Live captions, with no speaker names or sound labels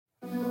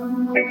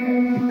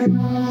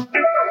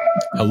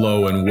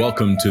Hello and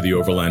welcome to the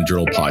Overland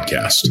Journal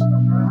podcast.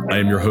 I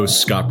am your host,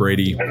 Scott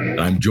Brady,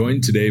 and I'm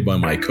joined today by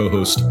my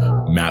co-host,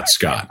 Matt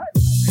Scott.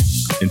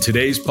 In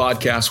today's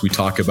podcast, we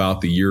talk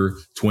about the year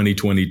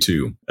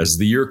 2022. As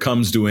the year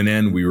comes to an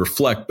end, we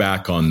reflect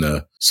back on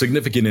the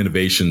significant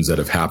innovations that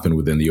have happened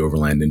within the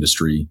overland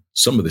industry,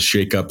 some of the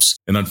shakeups,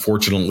 and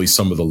unfortunately,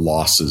 some of the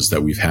losses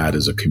that we've had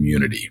as a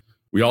community.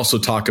 We also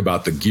talk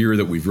about the gear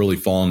that we've really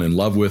fallen in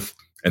love with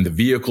and the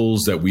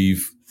vehicles that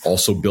we've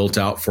also built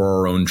out for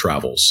our own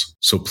travels.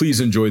 So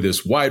please enjoy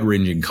this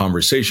wide-ranging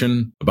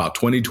conversation about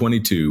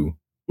 2022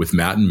 with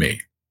Matt and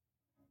me.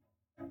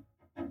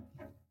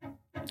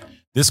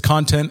 This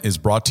content is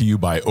brought to you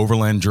by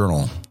Overland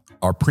Journal,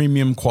 our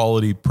premium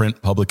quality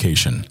print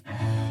publication.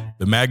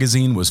 The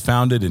magazine was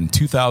founded in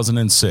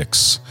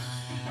 2006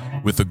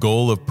 with the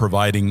goal of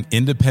providing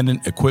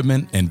independent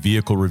equipment and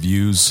vehicle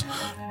reviews,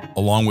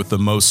 along with the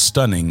most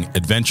stunning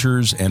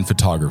adventures and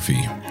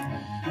photography.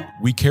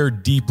 We care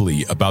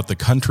deeply about the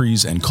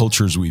countries and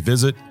cultures we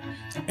visit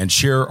and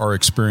share our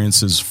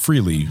experiences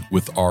freely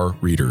with our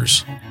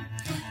readers.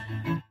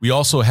 We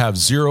also have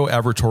zero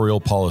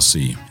advertorial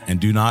policy and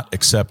do not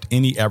accept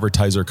any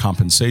advertiser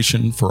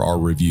compensation for our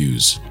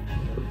reviews.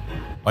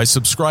 By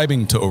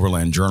subscribing to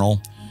Overland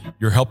Journal,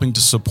 you're helping to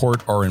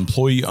support our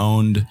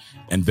employee-owned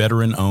and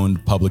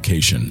veteran-owned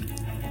publication.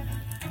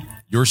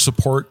 Your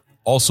support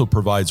also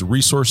provides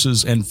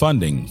resources and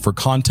funding for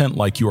content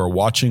like you are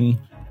watching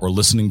or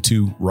listening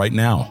to right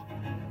now.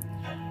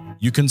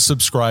 You can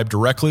subscribe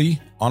directly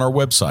on our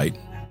website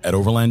at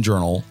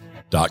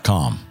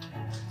overlandjournal.com.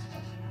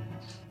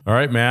 All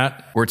right,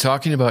 Matt. We're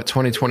talking about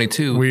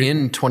 2022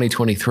 in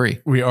 2023.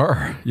 We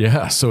are.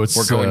 Yeah. So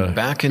we're going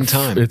back in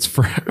time. It's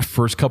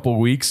first couple of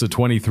weeks of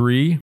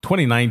 23.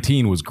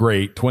 2019 was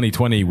great.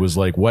 2020 was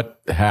like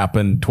what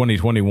happened.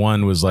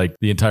 2021 was like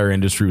the entire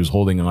industry was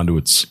holding on to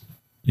its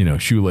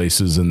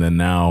shoelaces. And then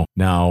now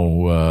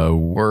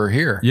we're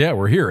here. Yeah,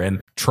 we're here.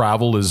 And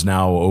travel is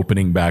now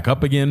opening back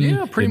up again.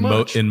 Yeah, pretty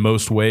much. In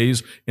most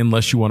ways,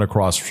 unless you want to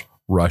cross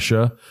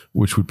Russia,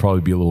 which would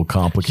probably be a little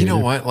complicated. You know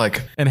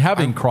what? And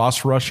having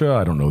crossed Russia,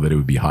 I don't know that it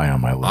would be high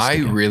on my list. I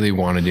really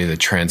want to do the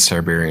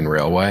Trans-Siberian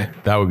Railway.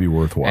 That would be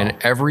worthwhile. And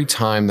every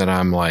time that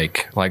I'm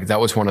like that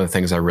was one of the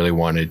things I really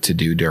wanted to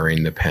do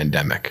during the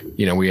pandemic.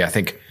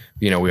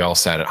 We all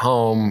sat at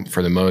home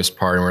for the most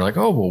part and we're like,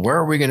 oh, well, where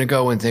are we going to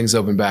go when things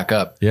open back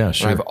up? Yeah,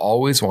 sure. And I've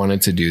always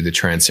wanted to do the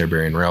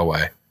Trans-Siberian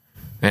Railway.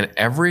 And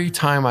every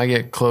time I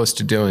get close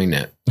to doing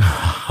it,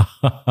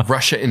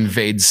 Russia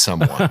invades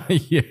someone.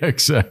 Yeah,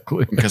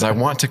 exactly. Because I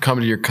want to come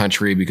to your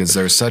country because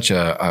there's such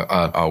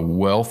a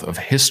wealth of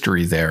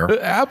history there.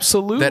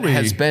 Absolutely. That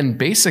has been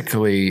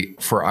basically,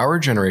 for our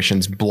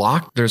generations,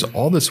 blocked. There's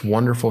all this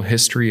wonderful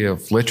history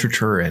of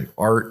literature and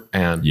art.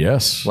 And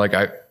yes.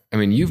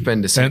 You've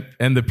been to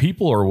and the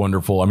people are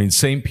wonderful.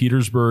 St.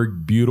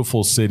 Petersburg,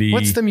 beautiful city.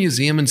 What's the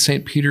museum in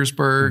St.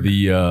 Petersburg?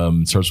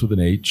 The starts with an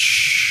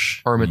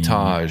H.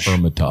 Hermitage.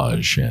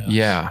 Hermitage, yeah.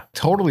 Yeah,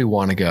 totally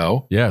want to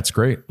go. Yeah, it's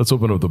great. Let's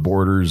open up the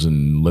borders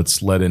and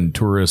let's let in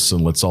tourists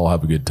and let's all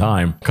have a good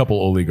time. A couple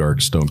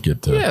oligarchs don't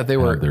get to have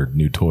their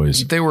new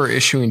toys. They were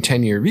issuing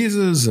 10-year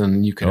visas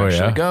and you could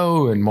actually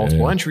go and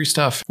multiple entry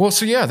stuff. Well,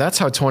 so yeah, that's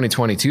how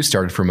 2022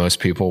 started for most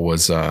people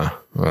was a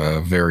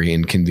very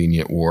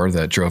inconvenient war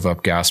that drove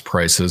up gas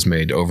prices,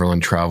 made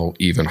overland travel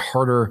even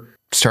harder,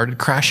 started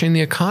crashing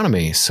the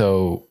economy.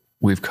 So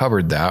we've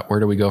covered that.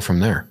 Where do we go from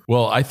there?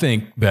 Well, I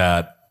think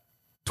that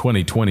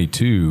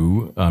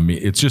 2022,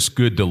 it's just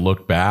good to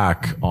look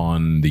back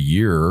on the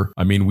year.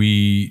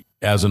 We,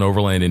 as an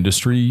overland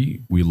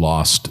industry, we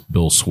lost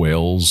Bill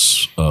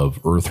Swales of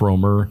Earth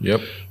Roamer.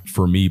 Yep.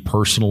 For me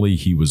personally,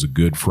 he was a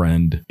good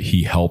friend.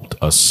 He helped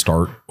us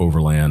start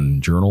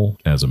Overland Journal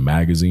as a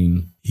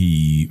magazine.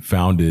 He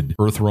founded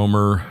Earth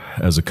Roamer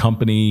as a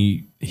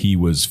company. He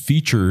was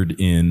featured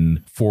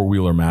in Four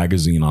Wheeler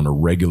Magazine on a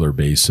regular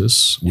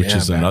basis,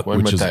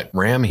 that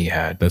Ram he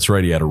had. That's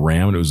right. He had a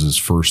Ram. And it was his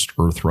first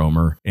Earth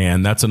Roamer.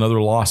 And that's another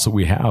loss that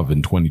we have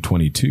in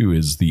 2022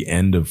 is the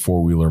end of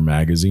Four Wheeler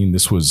Magazine.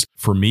 This was,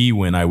 for me,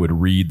 when I would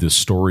read the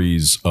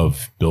stories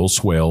of Bill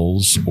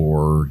Swales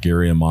or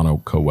Gary and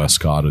Monica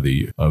Westcott of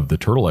the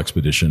Turtle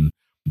Expedition.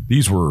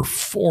 These were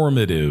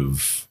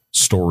formative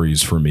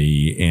stories for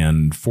me.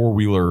 And Four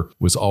Wheeler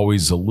was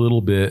always a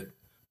little bit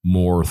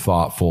more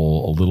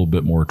thoughtful, a little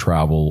bit more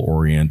travel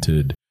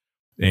oriented.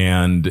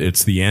 And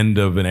it's the end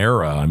of an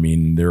era.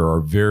 There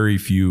are very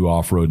few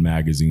off-road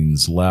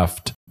magazines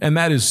left. And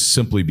that is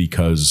simply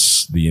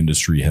because the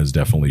industry has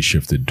definitely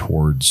shifted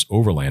towards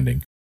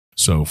overlanding.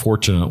 So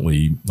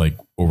fortunately,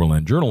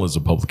 Overland Journal as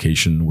a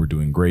publication, we're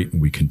doing great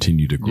and we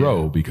continue to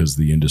grow because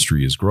the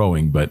industry is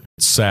growing. But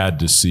it's sad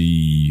to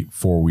see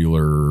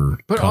four-wheeler.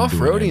 But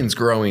off-roading's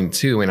growing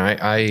too. And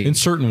I in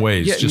certain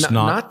ways,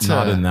 not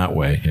in that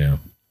way. Yeah.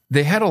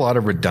 They had a lot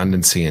of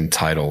redundancy in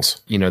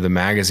titles. The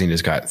magazine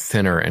has got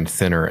thinner and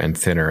thinner and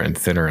thinner and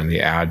thinner, and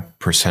the ad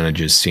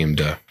percentages seem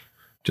to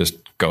just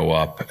go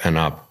up and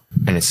up.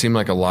 And it seemed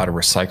like a lot of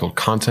recycled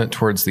content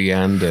towards the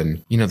end.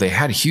 And, you know, they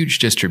had huge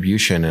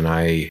distribution and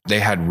they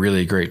had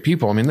really great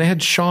people. I mean, they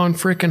had Sean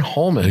freaking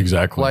Holman.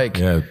 Exactly.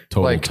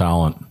 Total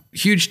talent.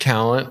 Huge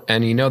talent.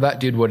 And, you know, that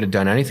dude would have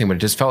done anything, but it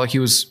just felt like he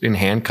was in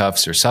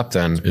handcuffs or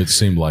something. It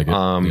seemed like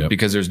it.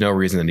 Because there's no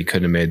reason that he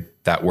couldn't have made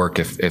that work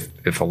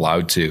if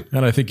allowed to.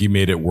 And I think he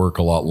made it work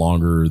a lot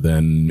longer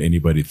than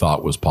anybody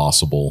thought was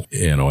possible.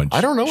 You know, and I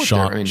don't know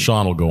what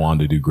Sean will go on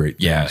to do great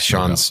things. Yeah,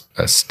 Sean's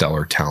a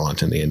stellar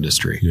talent in the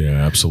industry. Yeah,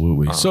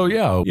 absolutely. So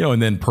yeah, you know,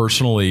 and then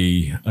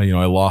personally, you know,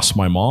 I lost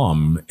my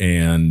mom,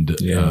 and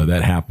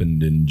that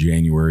happened in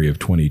January of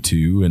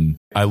 22. And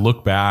I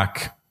look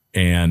back,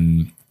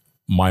 and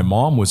my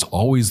mom was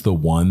always the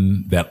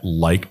one that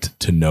liked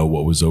to know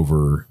what was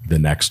over the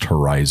next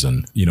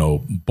horizon. You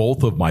know,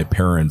 both of my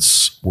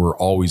parents were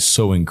always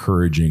so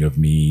encouraging of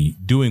me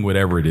doing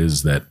whatever it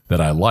is that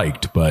I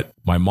liked. But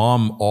my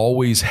mom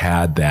always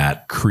had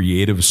that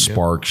creative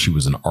spark. She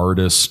was an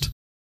artist,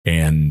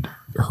 and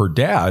her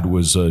dad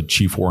was a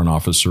chief warrant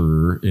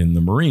officer in the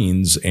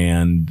Marines,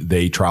 and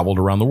they traveled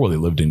around the world. They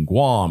lived in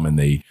Guam, and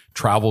they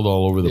traveled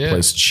all over the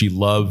place. She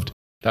loved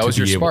that was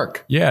your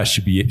spark. Yeah,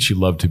 she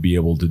loved to be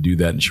able to do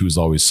that. And she was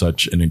always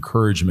such an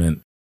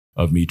encouragement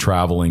of me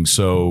traveling.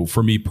 So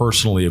for me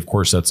personally, of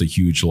course, that's a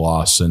huge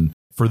loss. And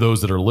for those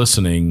that are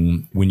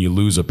listening, when you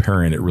lose a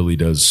parent, it really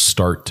does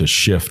start to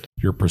shift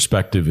your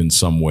perspective in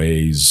some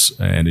ways.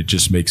 And it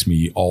just makes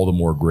me all the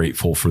more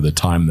grateful for the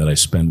time that I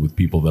spend with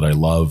people that I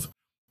love.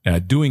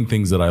 Doing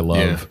things that I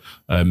love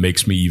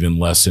makes me even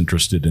less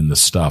interested in the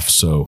stuff.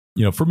 So,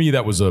 you know, for me,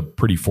 that was a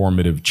pretty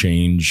formative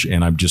change,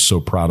 and I'm just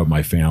so proud of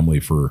my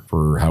family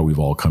for how we've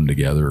all come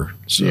together.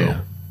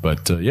 So,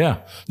 but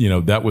you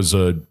know, that was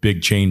a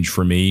big change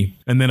for me.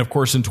 And then, of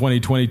course, in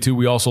 2022,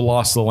 we also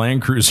lost the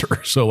Land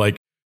Cruiser. So, like,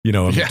 you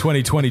know,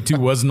 2022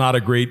 was not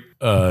a great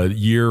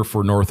year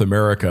for North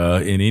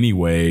America in any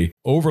way.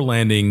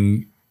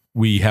 Overlanding,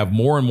 we have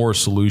more and more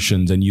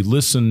solutions, and you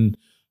listen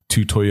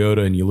to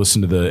Toyota and you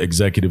listen to the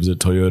executives at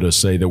Toyota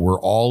say that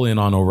we're all in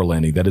on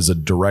overlanding. That is a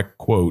direct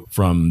quote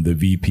from the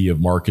VP of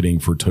marketing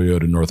for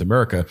Toyota North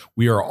America.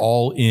 We are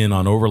all in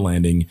on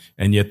overlanding,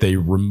 and yet they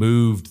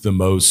removed the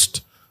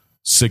most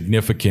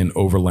significant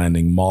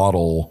overlanding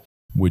model,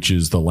 which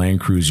is the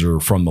Land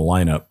Cruiser, from the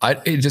lineup.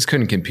 It just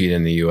couldn't compete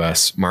in the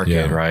U.S.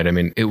 market, right? I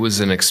mean, it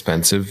was an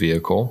expensive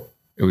vehicle.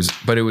 It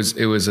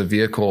was a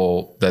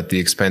vehicle that the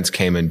expense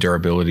came in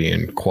durability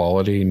and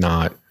quality,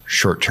 not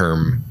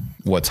short-term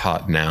what's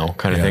hot now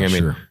kind of thing. I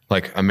mean,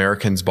 like,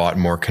 Americans bought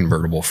more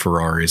convertible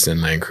Ferraris than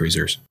Land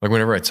Cruisers. Like,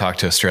 whenever I talk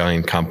to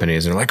Australian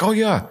companies, they're like, oh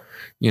yeah,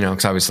 you know,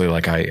 because obviously,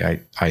 like,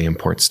 I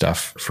import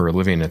stuff for a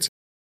living. It's,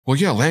 well,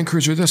 yeah, Land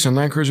Cruiser this and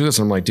Land Cruiser this.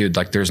 I'm like, dude,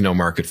 like, there's no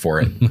market for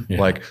it.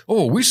 Like,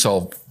 oh, we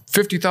sell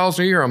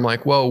 50,000 a year. I'm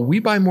like, well, we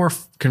buy more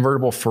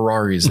convertible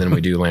Ferraris than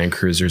we do Land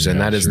Cruisers. And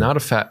that is not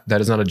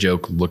a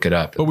joke. Look it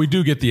up. But we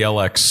do get the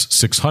LX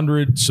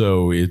 600.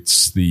 So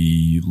it's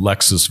the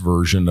Lexus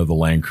version of the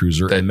Land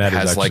Cruiser. That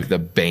has like the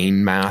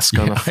Bane mask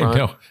on the front. I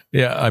know.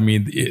 Yeah. I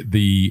mean,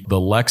 the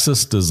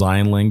Lexus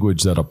design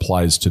language that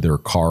applies to their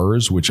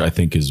cars, which I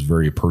think is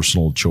very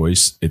personal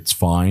choice. It's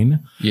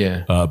fine.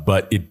 Yeah.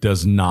 But it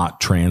does not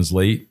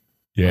translate.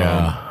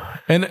 Yeah.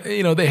 And,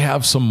 you know, they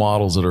have some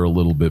models that are a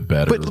little bit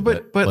better.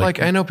 But like,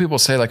 I know people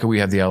say, like, we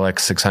have the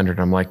LX 600.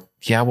 I'm like,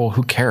 yeah, well,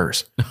 who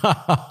cares?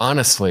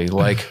 Honestly,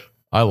 like,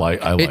 I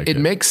like it. It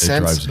makes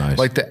sense. It drives nice.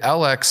 Like the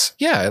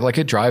LX, like,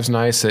 it drives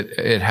nice.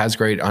 It has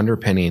great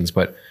underpinnings,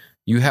 but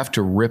you have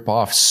to rip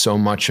off so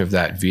much of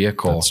that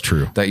vehicle. That's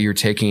true. That you're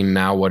taking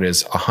now what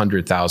is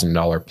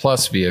 $100,000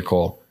 plus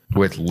vehicle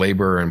with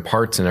labor and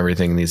parts and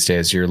everything these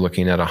days. You're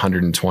looking at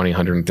 $120,000,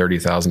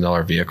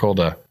 $130,000 vehicle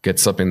to get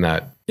something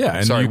that,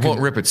 and sorry,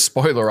 won't rip its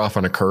spoiler off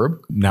on a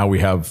curb. Now we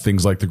have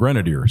things like the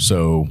Grenadier.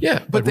 So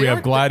but we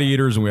have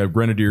Gladiators and we have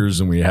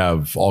Grenadiers and we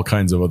have all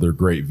kinds of other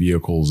great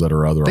vehicles that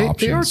are other options.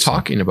 They are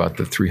talking about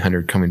the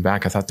 300 coming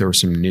back. I thought there was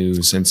some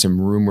news and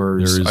some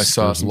rumors. I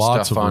saw some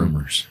lots stuff of on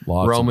rumors.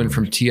 Roman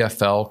from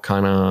TFL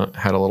kind of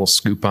had a little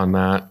scoop on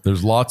that.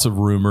 There's lots of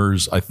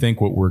rumors. I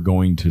think what we're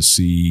going to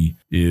see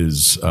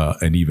is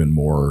an even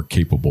more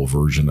capable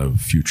version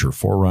of future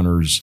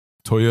 4Runners.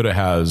 Toyota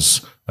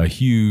has a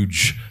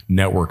huge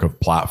network of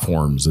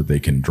platforms that they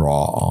can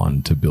draw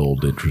on to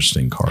build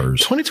interesting cars.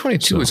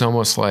 2022 is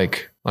almost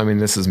like, I mean,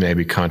 this is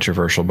maybe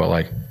controversial, but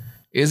like,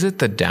 is it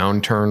the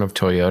downturn of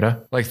Toyota?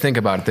 Like, think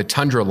about it. The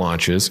Tundra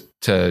launches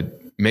to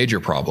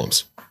major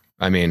problems.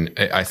 I mean,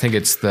 I think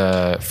it's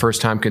the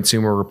first time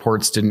Consumer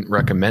Reports didn't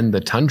recommend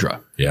the Tundra.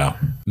 Yeah.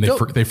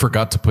 And they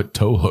forgot to put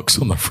tow hooks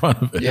on the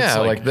front of it. Yeah.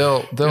 Like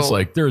they'll it's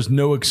like, there's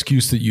no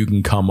excuse that you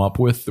can come up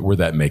with where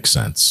that makes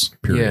sense.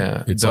 Period.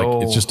 Yeah.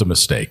 It's just a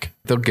mistake.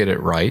 They'll get it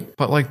right.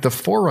 But like the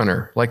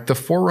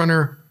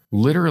 4Runner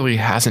literally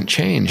hasn't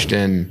changed.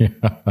 And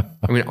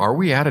I mean, are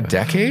we at a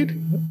decade?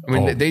 I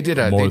mean, they did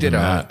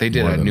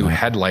a new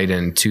headlight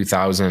in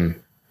 2000.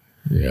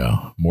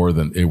 Yeah, we're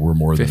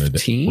more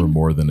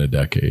than a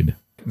decade.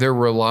 They're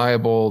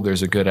reliable.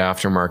 There's a good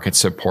aftermarket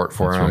support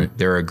for them. Right.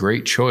 They're a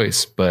great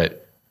choice,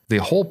 but the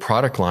whole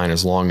product line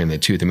is long in the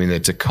tooth. I mean, the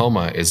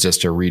Tacoma is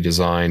just a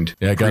redesigned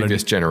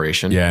previous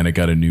generation. Yeah, and it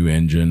got a new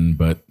engine,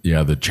 but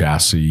yeah, the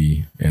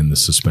chassis and the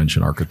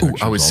suspension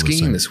architecture. I was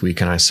skiing this week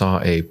and I saw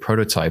a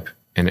prototype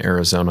in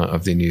Arizona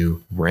of the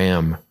new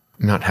Ram,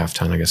 not half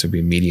ton, I guess it would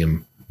be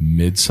medium.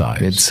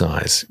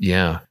 Mid-size.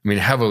 Yeah. I mean,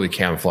 heavily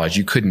camouflaged.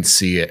 You couldn't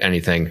see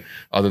anything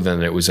other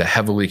than it was a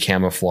heavily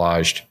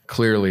camouflaged.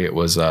 Clearly it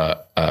was a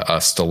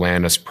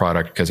Stellantis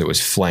product because it was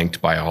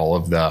flanked by all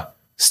of the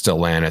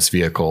Stellantis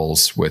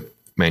vehicles with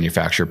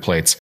manufacturer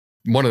plates.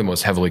 One of the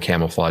most heavily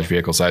camouflaged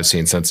vehicles I've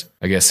seen since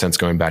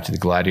going back to the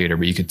Gladiator,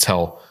 but you could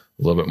tell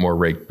a little bit more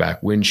raked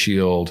back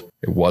windshield.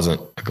 It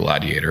wasn't a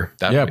Gladiator.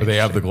 But they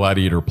have the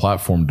Gladiator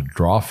platform to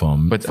draw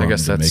from. But I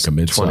guess that's make a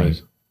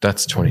mid-size.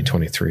 That's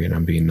 2023, and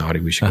I'm being naughty.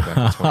 We should go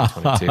back to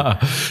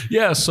 2022.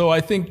 Yeah, so I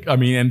think,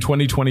 and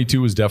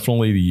 2022 was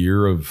definitely the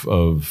year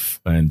of,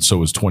 and so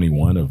was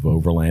 21 of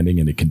overlanding,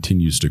 and it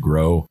continues to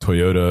grow.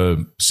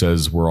 Toyota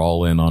says we're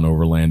all in on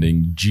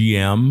overlanding.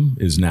 GM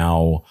is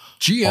now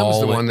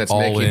the one that's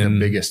making the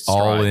biggest strides.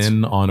 All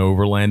in on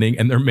overlanding,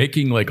 and they're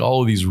making like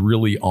all of these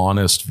really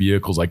honest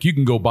vehicles. Like you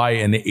can go buy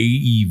an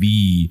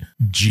AEV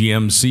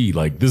GMC.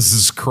 Like this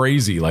is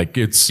crazy. Like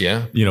it's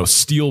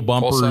steel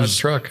bumpers,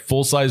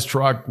 full size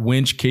truck.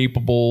 Winch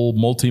capable,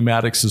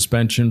 Multimatic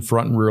suspension,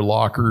 front and rear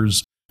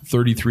lockers,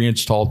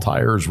 33-inch tall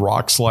tires,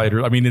 rock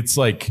slider. I mean, it's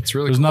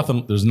really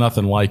there's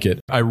nothing like it.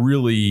 I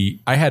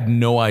had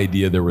no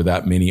idea there were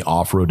that many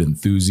off-road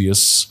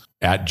enthusiasts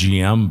at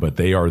GM, but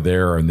they are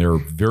there and they're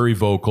very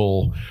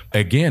vocal.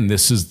 Again,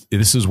 this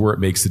is where it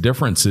makes the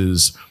difference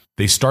is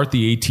they start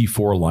the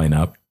AT4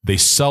 lineup. They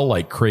sell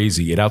like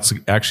crazy. It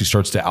actually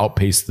starts to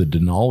outpace the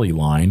Denali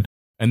line.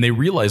 And they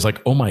realize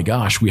like, oh my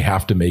gosh, we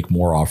have to make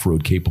more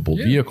off-road capable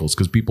vehicles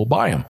because people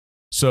buy them.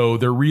 So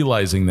they're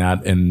realizing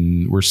that,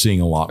 and we're seeing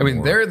a lot more. I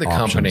mean, they're the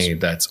company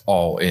that's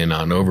all in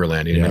on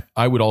overlanding. Yeah.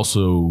 I would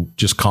also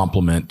just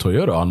compliment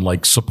Toyota on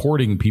like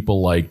supporting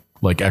people like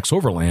X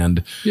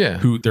Overland,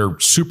 who they're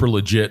super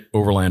legit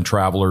overland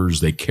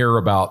travelers. They care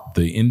about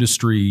the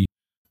industry.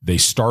 They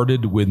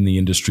started when the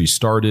industry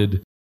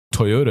started.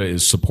 Toyota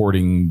is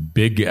supporting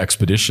big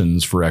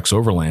expeditions for X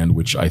Overland,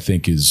 which I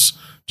think is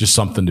just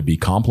something to be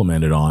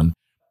complimented on.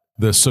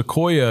 The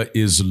Sequoia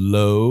is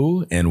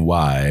low and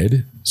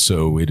wide,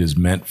 so it is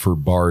meant for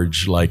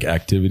barge-like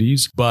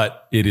activities,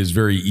 but it is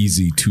very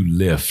easy to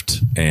lift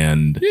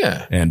and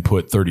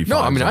put 35. No,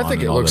 I mean, I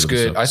think it looks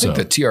good. I think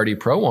the TRD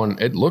Pro one,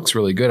 it looks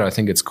really good. I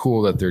think it's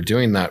cool that they're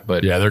doing that,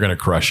 but yeah, they're going to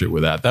crush it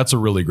with that. That's a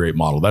really great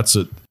model. I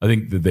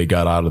think that they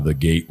got out of the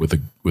gate with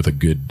a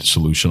good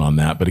solution on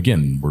that. But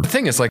again, the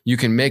thing is like you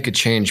can make a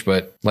change,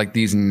 but like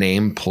these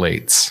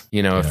nameplates,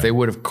 if they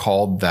would have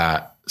called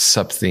that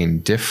something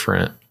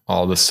different,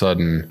 all of a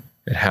sudden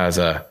it has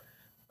a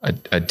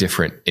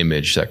different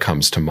image that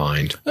comes to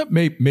mind.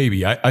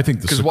 Maybe I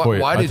think the Sequoia.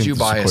 Why did you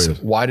buy?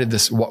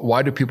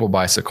 Why do people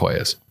buy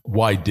Sequoias?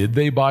 Why did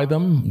they buy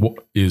them?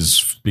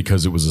 Is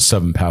because it was a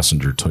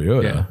 7-passenger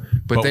Toyota. Yeah.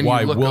 But then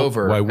you look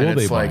over and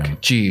it's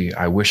like, gee,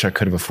 I wish I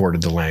could have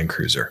afforded the Land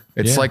Cruiser.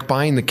 It's like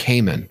buying the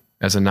Cayman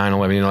as a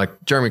 911.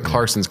 Like Jeremy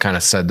Clarkson's kind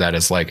of said that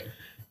as like,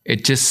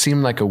 it just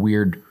seemed like a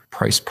weird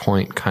price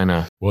point kind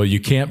of. Well, you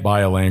can't buy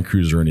a Land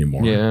Cruiser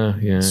anymore.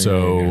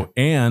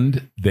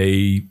 And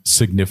they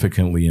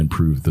significantly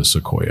improved the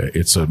Sequoia.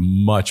 It's a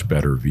much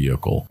better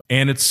vehicle,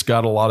 and it's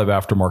got a lot of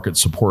aftermarket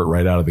support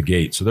right out of the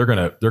gate. So they're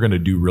gonna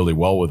do really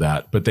well with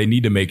that. But they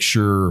need to make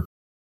sure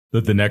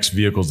that the next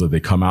vehicles that they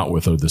come out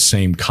with are the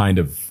same kind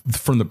of,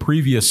 from the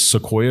previous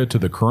Sequoia to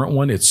the current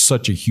one. It's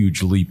such a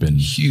huge leap in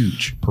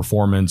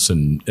performance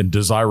and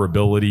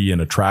desirability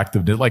and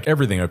attractiveness, like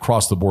everything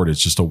across the board.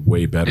 It's just a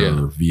way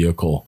better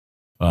vehicle.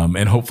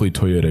 And hopefully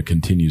Toyota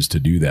continues to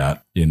do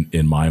that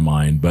in my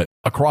mind. But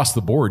across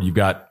the board, you've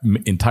got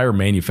entire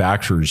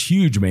manufacturers,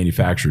 huge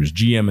manufacturers,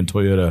 GM and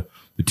Toyota,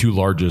 the two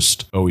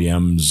largest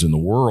OEMs in the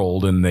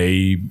world, and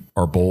they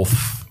are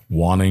both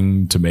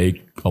wanting to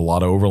make a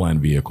lot of overland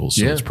vehicles.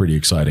 So it's pretty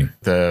exciting.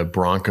 The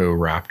Bronco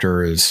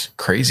Raptor is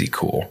crazy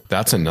cool.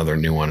 That's another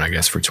new one, I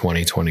guess, for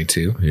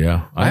 2022.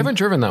 Yeah. I haven't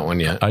driven that one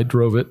yet. I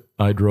drove it.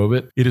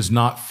 It is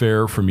not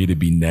fair for me to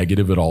be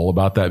negative at all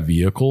about that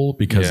vehicle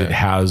because it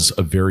has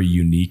a very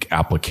unique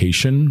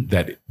application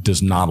that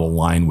does not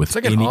align with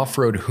an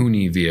off-road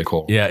Huni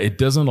vehicle. Yeah, it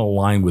doesn't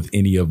align with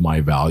any of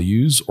my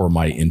values or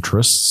my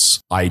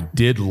interests. I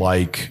did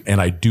like, and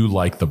I do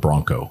like the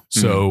Bronco.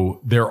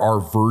 So there are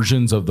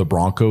versions of the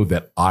Bronco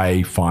that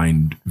I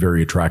find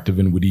very attractive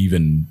and would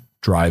even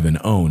drive and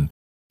own.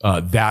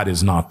 That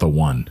is not the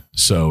one.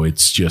 So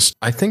it's just,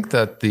 I think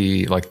that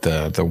the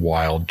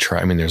wild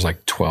I mean, there's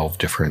like 12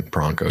 different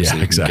Broncos.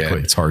 Yeah,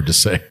 exactly. It's hard to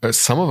say.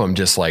 Some of them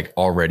just like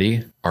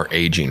already are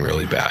aging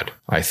really bad.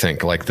 I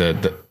think like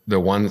the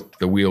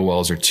wheel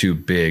wells are too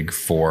big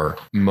for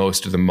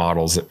most of the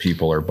models that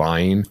people are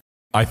buying.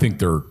 I've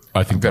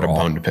got a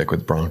bone to pick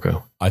with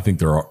Bronco. I think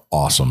they're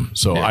awesome.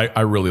 So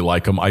I really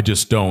like them. I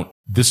just don't.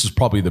 This is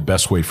probably the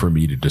best way for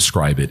me to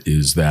describe it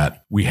is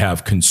that we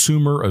have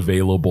consumer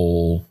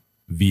available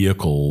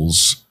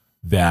vehicles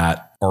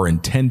that are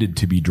intended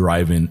to be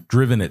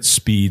driven at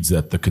speeds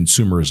that the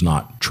consumer is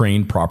not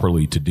trained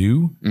properly to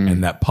do,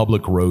 and that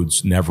public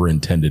roads never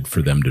intended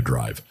for them to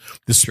drive.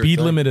 The speed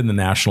limit in the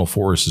national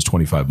forest is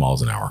 25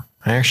 miles an hour.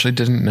 I actually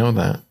didn't know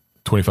that.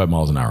 25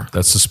 miles an hour.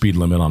 That's the speed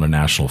limit on a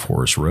national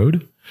forest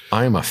road.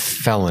 I am a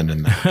felon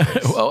in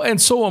that. Well,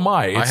 and so am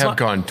I. I have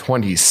gone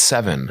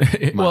 27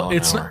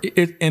 miles an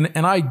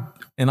hour.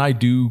 And I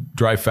do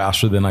drive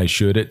faster than I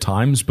should at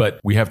times, but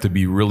we have to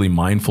be really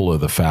mindful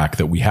of the fact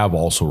that we have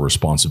also a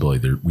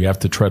responsibility. We have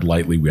to tread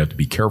lightly. We have to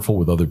be careful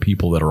with other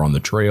people that are on the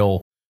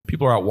trail.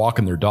 People are out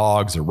walking their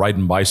dogs. They're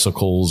riding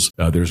bicycles.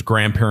 There's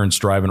grandparents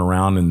driving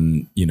around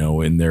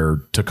in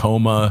their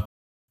Tacoma.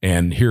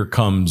 And here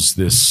comes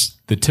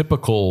the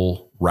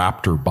typical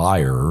Raptor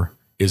buyer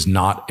is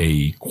not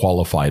a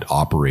qualified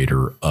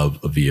operator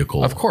of a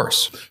vehicle. Of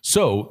course.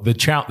 So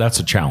that's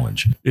a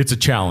challenge. It's a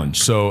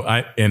challenge. So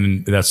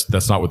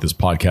that's not what this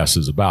podcast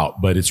is about,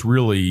 but it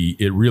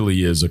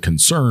really is a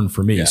concern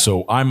for me. Yeah.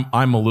 So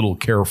I'm a little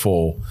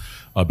careful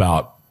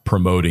about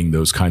promoting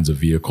those kinds of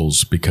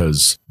vehicles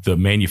because the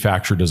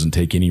manufacturer doesn't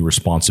take any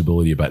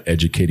responsibility about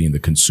educating the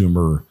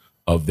consumer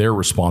of their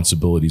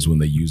responsibilities when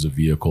they use a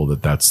vehicle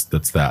that's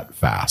that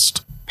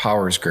fast.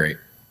 Power is great,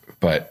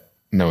 but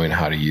knowing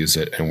how to use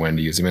it and when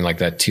to use it. I mean, like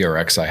that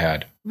TRX I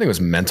had, I think it was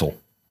mental.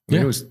 I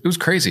mean, it was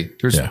crazy.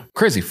 It was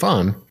crazy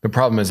fun. The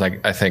problem is, like,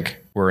 I think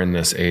we're in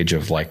this age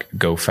of like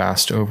go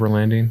fast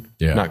overlanding,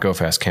 not go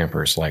fast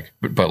campers. Like,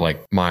 but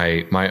like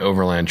my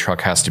overland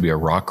truck has to be a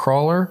rock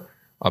crawler,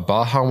 a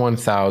Baja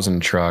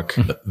 1000 truck.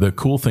 The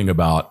cool thing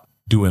about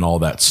doing all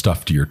that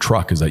stuff to your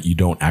truck is that you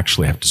don't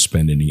actually have to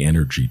spend any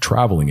energy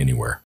traveling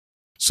anywhere.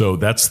 So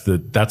that's the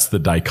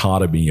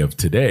dichotomy of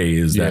today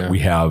is that we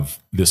have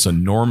this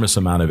enormous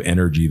amount of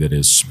energy that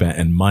is spent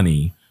and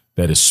money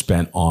that is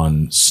spent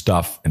on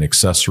stuff and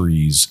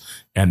accessories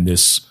and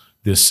this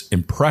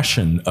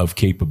impression of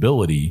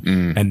capability,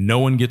 and no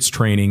one gets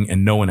training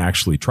and no one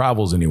actually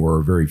travels anywhere,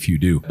 or very few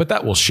do. But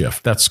that will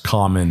shift. That's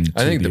common.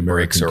 I think the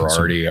brakes are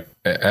already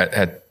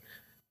at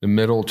the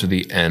middle to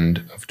the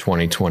end of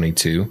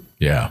 2022.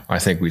 Yeah. I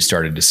think we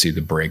started to see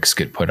the brakes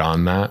get put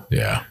on that.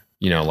 Yeah.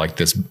 Like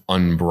this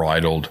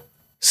unbridled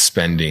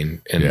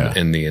spending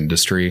in the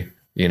industry,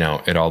 it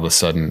all of a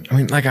sudden, I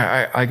mean, like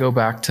I go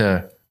back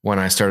to when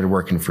I started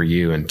working for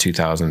you in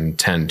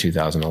 2010,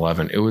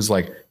 2011, it was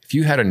like, if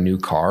you had a new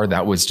car,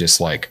 that was just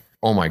like,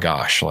 oh my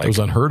gosh, like it was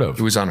unheard of.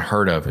 It was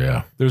unheard of.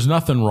 Yeah. There's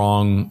nothing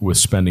wrong with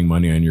spending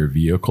money on your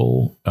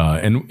vehicle.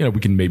 And we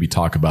can maybe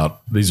talk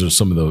about, these are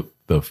some of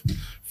the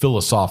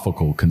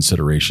philosophical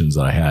considerations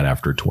that I had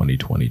after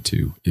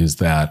 2022 is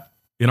that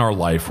in our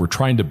life, we're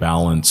trying to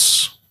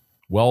balance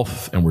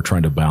wealth and we're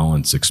trying to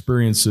balance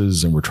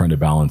experiences and we're trying to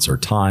balance our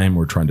time.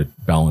 We're trying to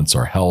balance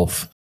our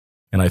health.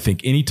 And I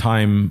think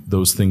anytime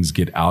those things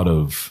get out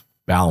of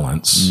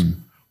balance,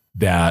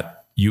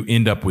 that you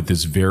end up with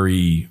this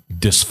very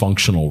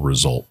dysfunctional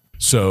result.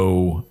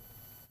 So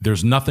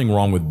there's nothing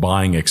wrong with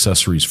buying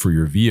accessories for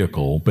your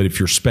vehicle, but if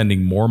you're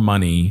spending more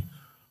money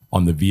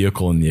on the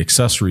vehicle and the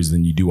accessories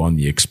than you do on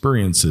the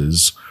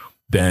experiences,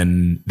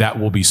 then that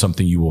will be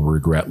something you will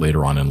regret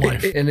later on in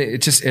life. And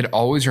it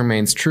always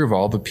remains true of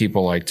all the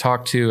people I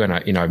talk to. And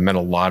I've met a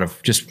lot of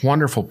just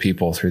wonderful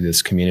people through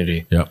this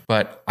community,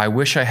 but I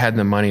wish I had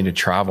the money to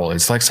travel.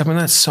 It's like something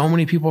that so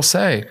many people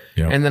say.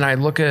 And then I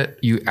look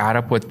at, you add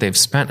up what they've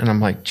spent and I'm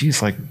like,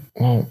 geez, like,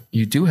 well,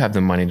 you do have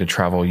the money to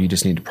travel. You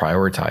just need to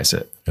prioritize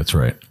it. That's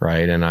right.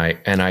 Right. And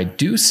I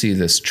do see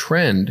this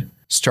trend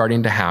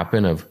starting to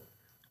happen of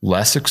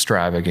less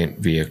extravagant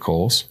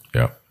vehicles.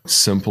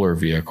 Simpler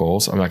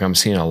vehicles. I'm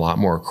seeing a lot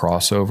more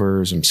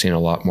crossovers. I'm seeing a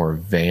lot more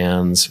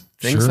vans,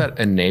 things that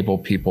enable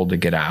people to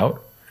get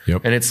out.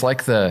 And it's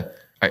like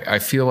I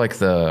feel like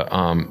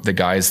the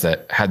guys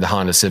that had the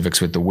Honda Civics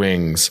with the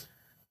wings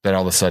that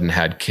all of a sudden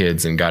had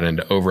kids and got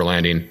into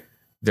overlanding.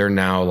 They're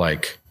now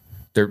like,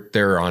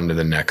 they're on to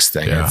the next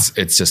thing.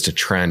 It's just a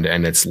trend,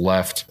 and it's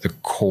left the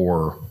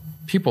core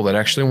people that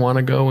actually want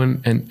to go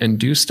and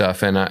do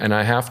stuff. And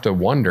I have to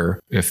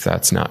wonder if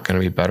that's not going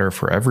to be better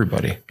for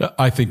everybody.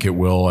 I think it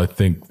will. I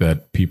think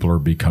that people are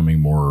becoming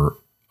more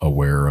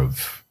aware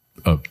of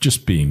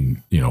just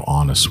being,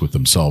 honest with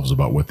themselves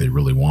about what they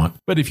really want.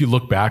 But if you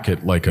look back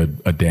at like a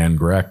Dan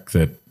Grech,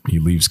 that he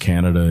leaves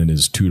Canada in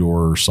his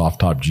 2-door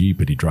soft top Jeep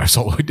and he drives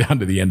all the way down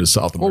to the end of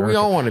South America. Well, we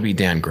all want to be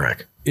Dan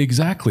Grech.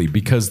 Exactly.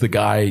 Because the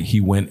guy, he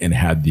went and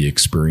had the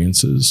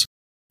experiences,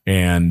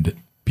 and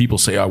people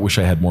say, I wish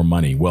I had more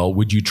money. Well,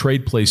 would you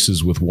trade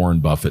places with Warren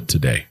Buffett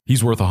today?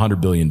 He's worth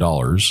 $100 billion.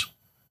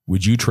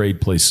 Would you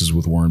trade places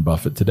with Warren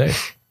Buffett today?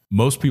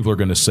 Most people are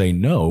going to say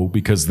no,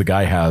 because the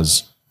guy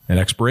has an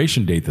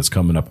expiration date that's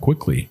coming up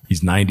quickly.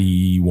 He's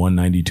 91,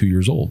 92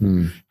 years old.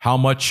 How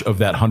much of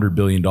that $100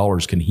 billion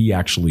can he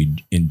actually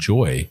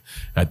enjoy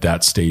at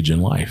that stage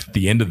in life? At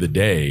the end of the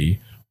day,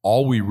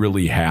 all we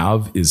really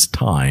have is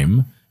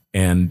time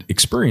and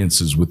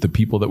experiences with the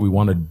people that we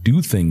want to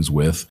do things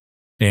with.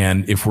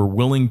 And if we're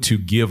willing to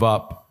give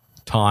up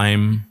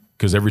time,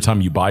 because every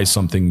time you buy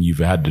something, you've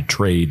had to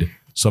trade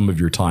some of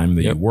your time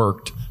that you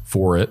worked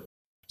for it.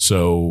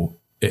 So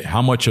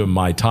how much of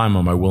my time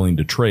am I willing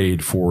to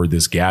trade for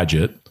this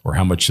gadget, or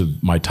how much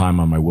of my time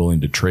am I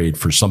willing to trade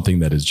for something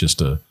that is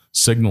just a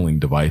signaling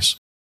device,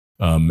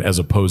 as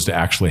opposed to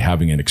actually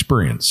having an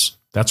experience.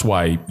 That's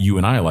why you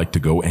and I like to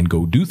go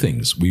do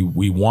things.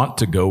 We want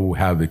to go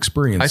have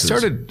experiences.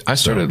 I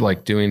started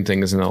like doing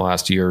things in the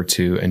last year or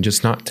two and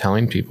just not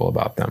telling people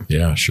about them.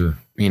 Yeah, sure.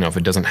 You know, if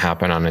it doesn't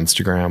happen on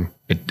Instagram,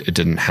 it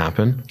didn't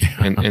happen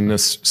in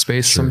this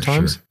space.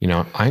 Sometimes. Sure. You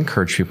know, I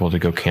encourage people to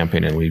go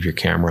camping and leave your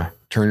camera,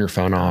 turn your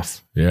phone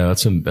off. Yeah,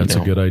 that's a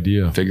good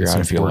idea. Figure out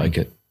if you like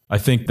it. I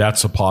think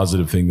that's a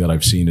positive thing that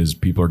I've seen is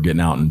people are getting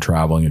out and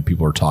traveling, and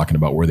people are talking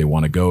about where they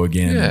want to go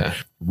again. Yeah.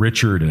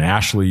 Richard and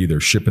Ashley,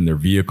 they're shipping their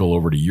vehicle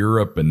over to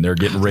Europe and they're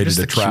getting ready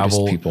to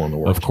travel. People in the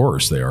world. Of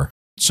course they are.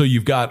 So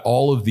you've got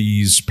all of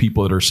these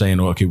people that are saying,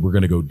 okay, we're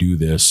going to go do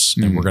this,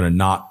 and we're going to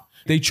not.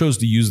 They chose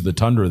to use the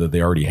Tundra that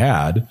they already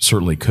had.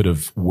 Certainly could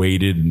have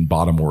waited and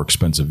bought a more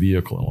expensive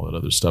vehicle and all that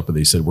other stuff, but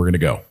they said, we're going to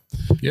go.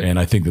 Yeah. And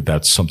I think that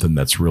that's something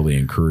that's really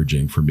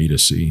encouraging for me to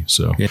see.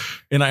 So,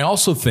 and I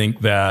also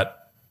think that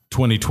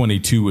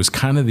 2022 was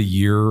kind of the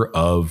year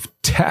of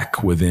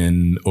tech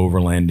within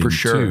overlanding for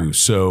sure. too.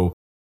 So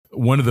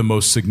one of the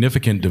most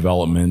significant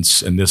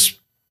developments, and this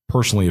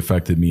personally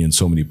affected me in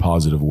so many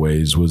positive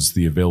ways, was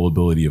the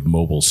availability of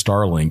mobile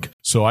Starlink.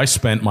 So I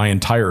spent my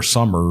entire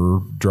summer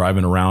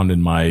driving around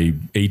in my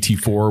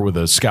AT4 with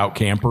a Scout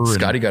camper.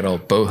 Scotty got all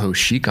boho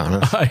chic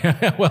on us.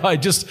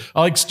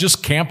 I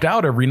just camped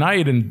out every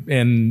night,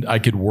 and I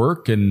could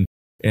work, and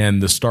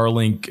the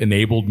Starlink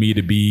enabled me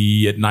to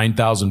be at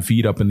 9,000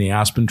 feet up in the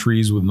aspen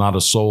trees with not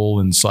a soul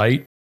in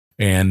sight.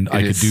 And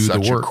I could do the work.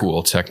 It's such a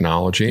cool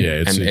technology.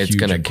 Yeah, and it's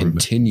going to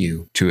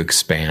continue to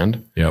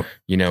expand. Yep.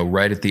 You know,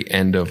 right at the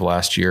end of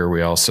last year,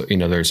 we also, you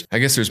know, there's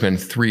been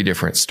 3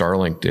 different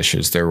Starlink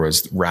dishes. There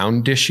was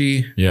round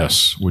dishy.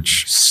 Yes.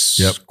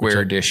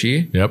 Square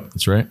dishy. Yep.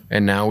 That's right.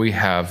 And now we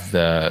have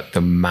the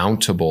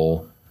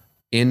mountable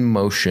in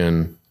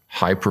motion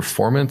high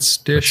performance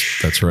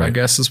dish. That's right. I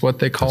guess is what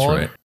they call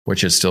it.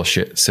 Which is still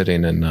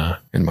sitting in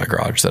my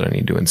garage that I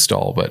need to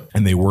install.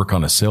 And they work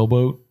on a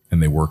sailboat,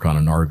 and they work on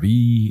an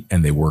RV,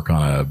 and they work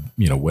on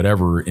a,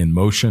 whatever in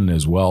motion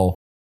as well.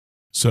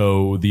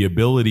 So the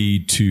ability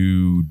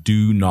to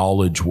do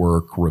knowledge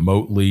work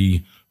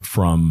remotely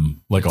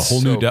from like a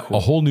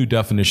whole new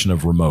definition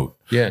of remote.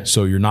 Yeah.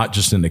 So you're not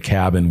just in the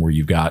cabin where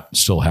you've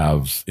still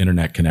have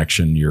internet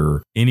connection.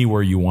 You're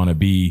anywhere you want to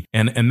be.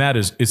 And that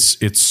is,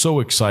 it's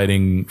so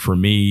exciting for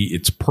me.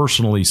 It's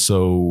personally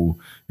so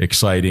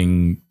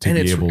exciting to be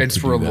able to do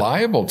it's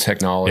reliable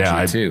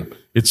technology too.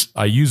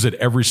 I use it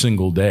every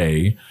single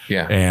day.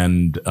 Yeah.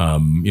 And,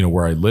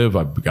 where I live,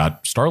 I've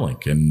got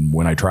Starlink, and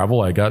when I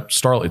travel, I got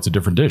Starlink. It's a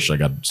different dish. I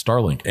got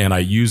Starlink, and I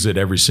use it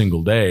every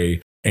single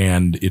day,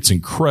 and it's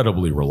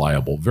incredibly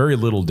reliable, very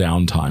little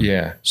downtime.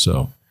 Yeah.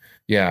 So,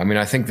 yeah, I mean,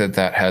 I think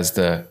that has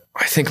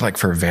I think like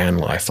for van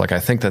life, like I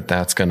think that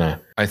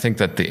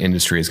the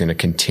industry is going to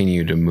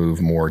continue to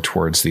move more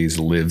towards these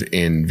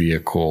live-in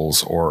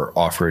vehicles or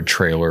off-road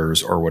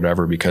trailers or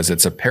whatever, because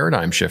it's a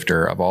paradigm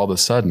shifter of all of a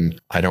sudden,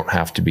 I don't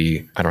have to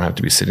be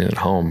sitting at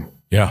home.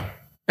 Yeah.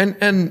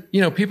 And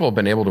people have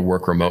been able to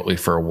work remotely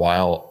for a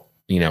while,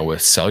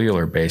 with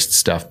cellular based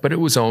stuff, but it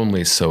was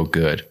only so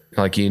good.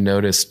 Like you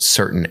noticed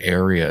certain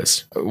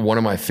areas. One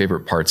of my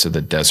favorite parts of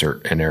the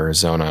desert in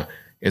Arizona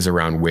is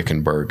around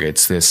Wickenburg.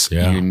 It's this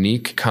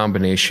unique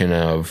combination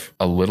of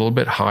a little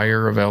bit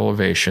higher of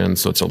elevation,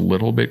 so it's a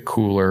little bit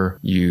cooler.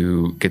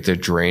 You get the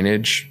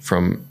drainage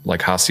from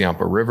like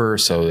Hassayampa River,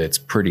 so it's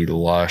pretty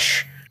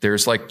lush.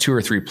 There's like 2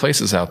 or 3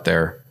 places out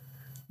there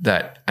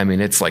that, I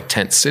mean, it's like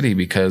tent city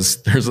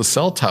because there's a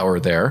cell tower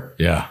there.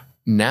 Yeah.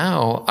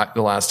 Now,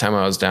 the last time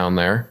I was down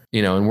there,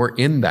 and we're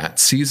in that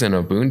season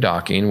of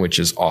boondocking, which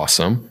is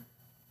awesome.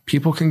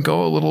 People can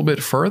go a little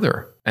bit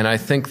further. And I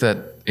think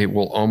that it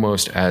will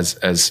almost, as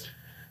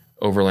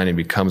overlanding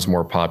becomes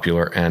more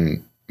popular,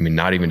 and I mean,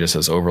 not even just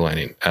as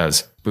overlanding,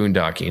 as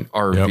boondocking,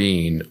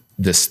 RVing,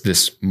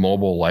 this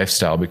mobile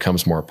lifestyle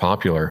becomes more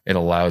popular. It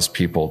allows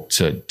people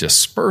to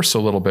disperse a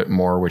little bit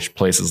more, which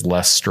places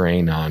less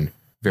strain on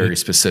very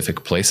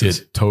specific places.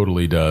 It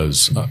totally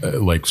does.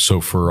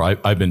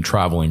 I've been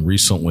traveling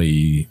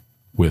recently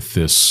with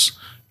this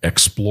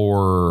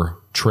Explorer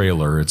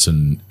trailer. It's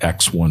an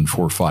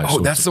X145. Oh, so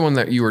that's the one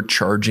that you were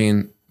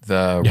charging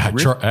the... Yeah,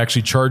 I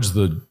actually charged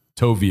the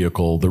tow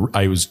vehicle.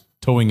 I was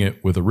towing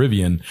it with a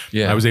Rivian.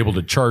 Yeah. I was able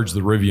to charge the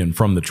Rivian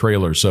from the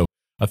trailer. So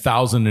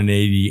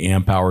 1,080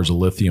 amp hours of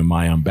lithium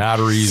ion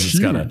batteries. It's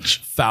got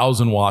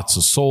 1,000 watts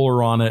of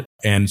solar on it.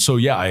 And so,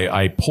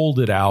 I pulled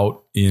it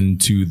out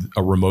into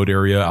a remote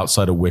area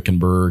outside of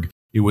Wickenburg.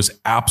 It was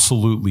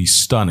absolutely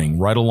stunning,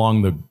 right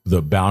along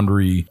the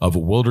boundary of a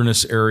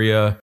wilderness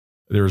area.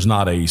 There's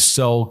not a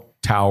cell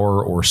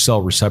tower or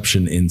cell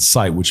reception in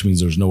sight, which means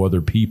there's no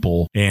other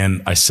people.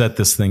 And I set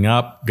this thing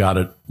up, got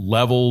it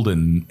leveled,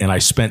 and I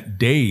spent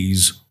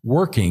days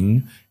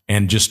working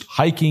and just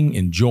hiking,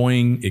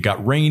 enjoying. It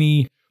got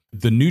rainy.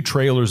 The new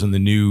trailers and the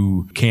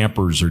new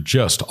campers are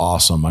just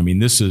awesome. I mean,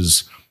 this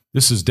is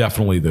This is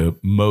definitely the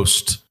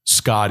most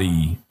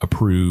Scotty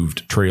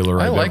approved trailer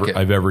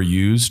I've ever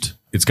used.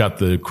 It's got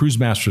the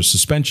Cruisemaster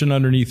suspension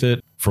underneath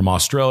it from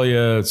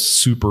Australia. It's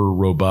super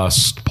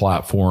robust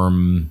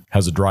platform,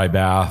 has a dry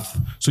bath.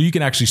 So you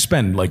can actually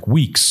spend like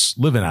weeks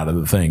living out of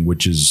the thing,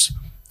 which is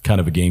kind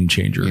of a game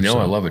changer.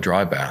 I love a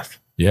dry bath.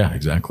 Yeah,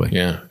 exactly.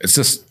 Yeah. It's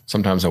just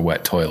sometimes a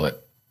wet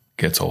toilet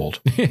gets old.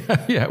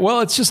 Yeah. Well,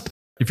 it's just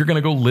if you're going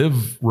to go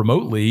live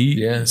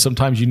remotely,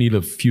 sometimes you need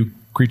a few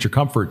creature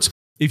comforts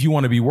if you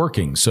want to be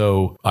working.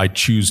 So I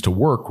choose to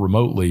work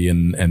remotely,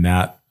 and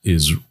that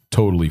is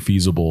totally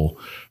feasible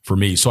for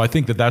me. So I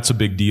think that that's a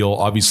big deal.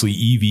 Obviously,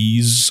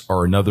 EVs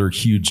are another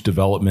huge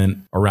development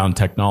around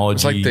technology.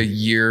 It's like the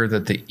year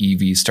that the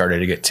EVs started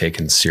to get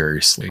taken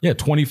seriously. Yeah,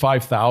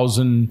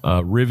 25,000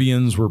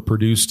 Rivians were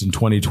produced in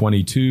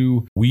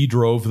 2022. We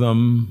drove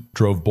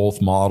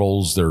both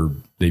models.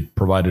 They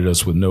provided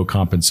us with no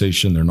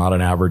compensation. They're not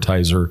an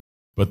advertiser,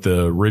 but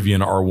the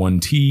Rivian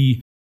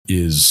R1T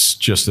is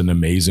just an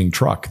amazing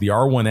truck. The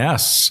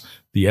R1S,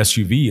 the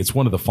SUV, it's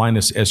one of the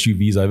finest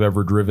SUVs I've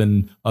ever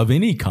driven of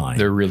any kind.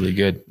 They're really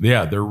good.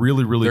 Yeah, they're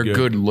really good. They're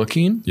good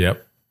looking.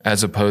 Yep.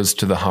 As opposed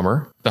to the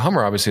Hummer. The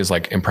Hummer obviously is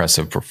like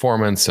impressive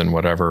performance and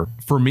whatever.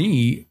 For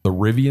me, the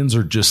Rivians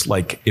are just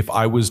like, if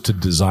I was to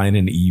design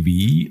an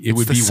EV, it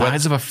would be the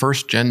size of a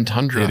first gen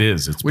Tundra. It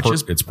is. It's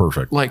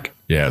perfect.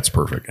 Yeah, it's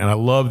perfect. And I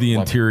love the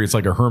interior. It's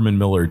like a Herman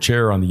Miller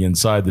chair on the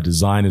inside. The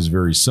design is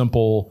very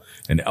simple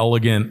and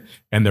elegant,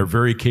 and they're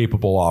very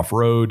capable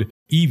off-road.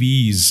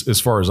 EVs, as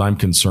far as I'm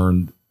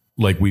concerned,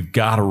 like we've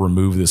got to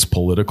remove this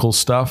political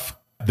stuff.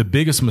 The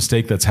biggest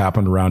mistake that's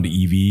happened around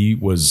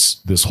EV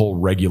was this whole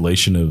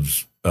regulation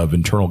of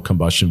internal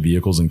combustion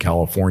vehicles in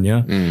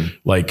California.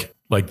 Like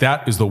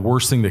that is the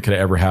worst thing that could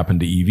ever happen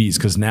to EVs,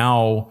 because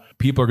now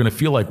people are going to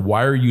feel like,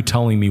 why are you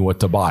telling me what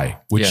to buy?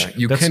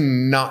 You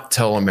cannot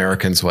tell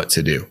Americans what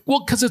to do.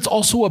 Well, because it's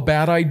also a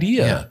bad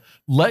idea. Yeah.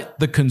 Let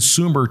the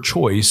consumer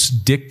choice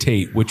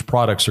dictate which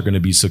products are going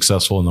to be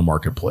successful in the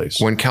marketplace.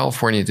 When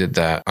California did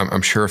that,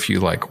 I'm sure if you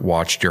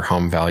watched your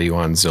home value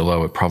on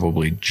Zillow, it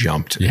probably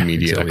jumped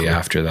immediately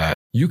after that.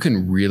 You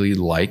can really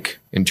like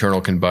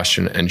internal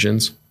combustion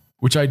engines.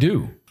 Which I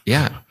do.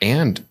 Yeah.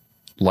 And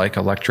like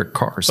electric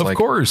cars. Of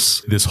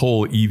course. This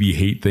whole EV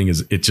hate thing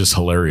it's just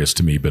hilarious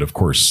to me. But of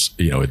course,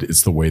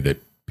 it's the way that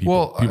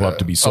people have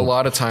to be so, a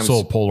lot of times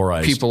so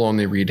polarized. People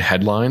only read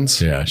headlines.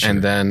 Yeah, sure.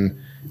 And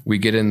then we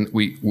get in,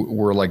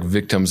 we're like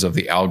victims of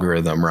the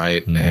algorithm,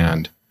 right? Mm-hmm.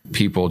 And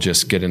people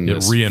just get in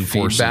this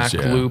feedback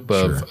loop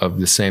of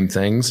the same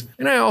things.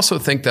 And I also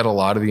think that a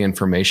lot of the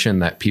information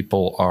that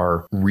people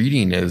are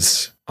reading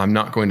is, I'm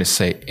not going to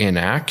say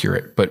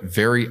inaccurate, but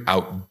very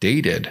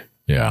outdated.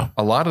 Yeah.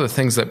 A lot of the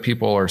things that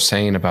people are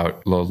saying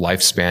about the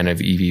lifespan of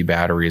EV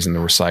batteries and the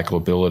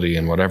recyclability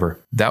and whatever,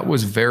 that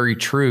was very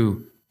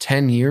true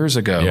 10 years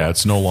ago. Yeah,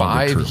 it's no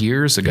longer 5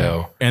 years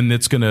ago. Yeah.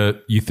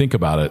 And you think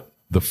about it,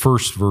 the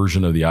first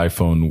version of the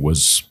iPhone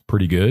was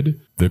pretty good.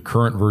 The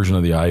current version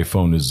of the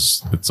iPhone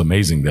it's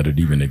amazing that it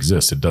even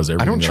exists. It does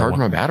everything. I don't charge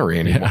my battery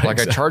anymore. I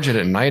charge it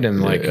at night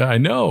and I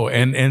know.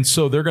 And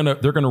so they're going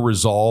to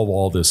resolve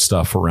all this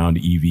stuff around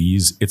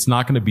EVs. It's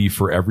not going to be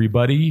for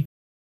everybody,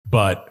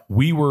 but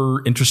we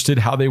were interested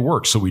how they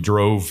work. So we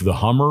drove the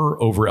Hummer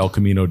over El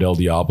Camino del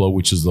Diablo,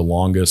 which is the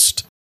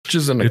longest. Which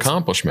is an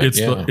accomplishment.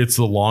 It's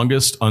the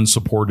longest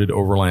unsupported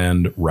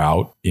overland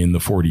route in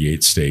the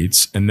 48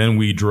 states. And then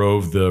we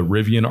drove the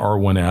Rivian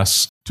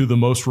R1S to the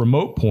most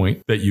remote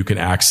point that you can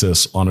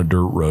access on a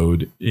dirt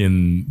road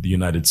in the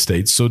United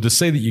States. So to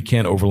say that you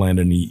can't overland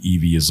an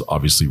EV is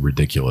obviously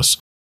ridiculous.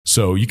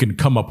 So you can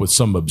come up with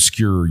some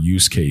obscure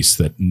use case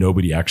that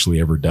nobody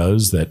actually ever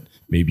does that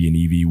maybe an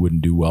EV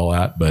wouldn't do well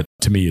at, but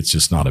to me, it's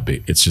just not a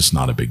big deal.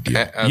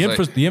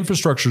 The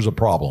infrastructure is a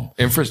problem.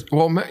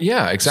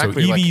 Yeah,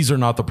 exactly. So EVs are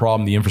not the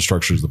problem. The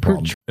infrastructure is the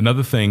problem.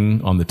 Another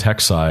thing on the tech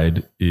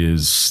side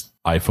is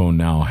iPhone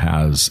now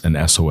has an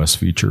SOS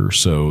feature.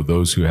 So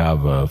those who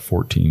have a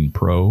 14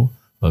 Pro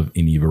of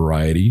any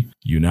variety,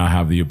 you now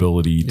have the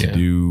ability to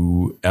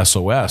do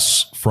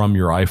SOS from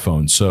your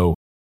iPhone. So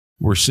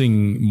we're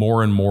seeing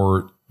more and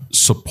more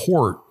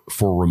support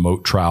for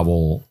remote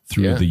travel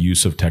through the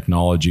use of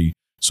technology.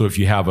 So if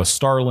you have a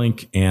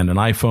Starlink and an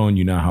iPhone,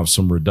 you now have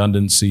some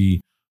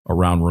redundancy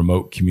around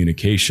remote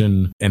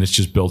communication, and it's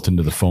just built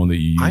into the phone that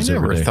you use. I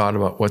never thought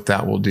about what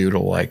that will do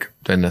to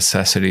the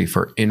necessity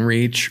for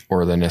InReach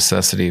or the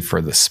necessity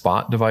for the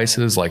Spot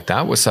devices.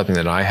 That was something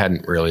that I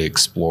hadn't really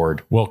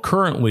explored. Well,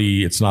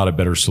 currently it's not a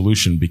better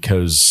solution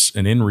because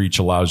an InReach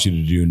allows you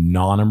to do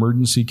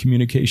non-emergency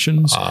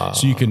communications.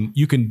 So you can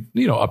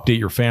update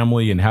your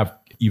family and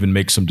even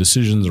make some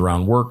decisions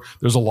around work.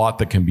 There's a lot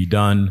that can be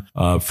done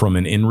from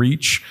an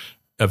InReach.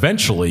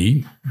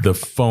 Eventually, the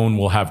phone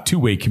will have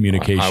two-way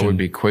communication. I would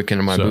be quick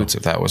into my boots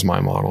if that was my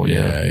model.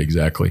 Yeah,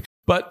 exactly.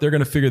 But they're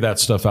going to figure that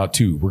stuff out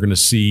too. We're going to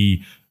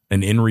see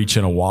an InReach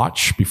in a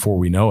watch before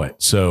we know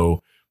it.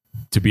 So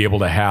to be able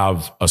to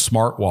have a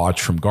smartwatch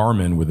from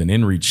Garmin with an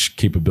InReach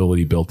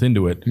capability built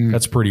into it,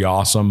 that's pretty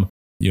awesome.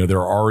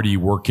 They're already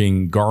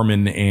working,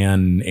 Garmin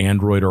and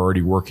Android are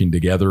already working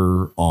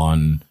together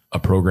on a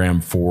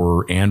program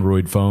for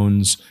Android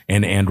phones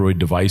and Android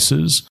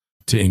devices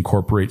to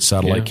incorporate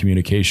satellite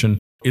communication.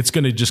 It's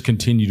going to just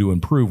continue to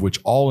improve, which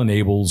all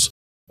enables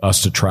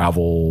us to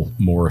travel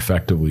more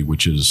effectively,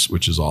 which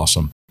is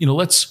awesome.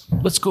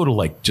 Let's go to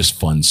like just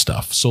fun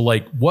stuff. So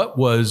like, what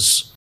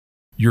was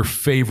your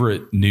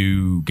favorite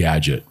new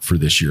gadget for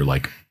this year?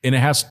 Like, and it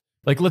has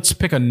like, let's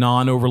pick a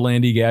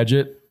non-Overlandy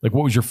gadget. Like,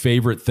 what was your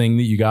favorite thing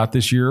that you got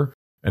this year?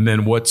 And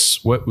then what's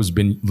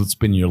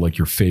been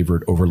your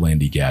favorite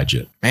Overlandy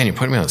gadget? Man, you're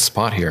putting me on the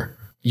spot here.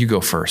 You go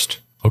first.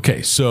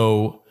 Okay,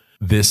 so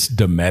this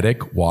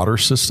Dometic water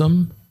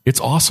system,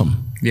 it's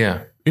awesome.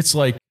 Yeah, it's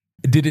like,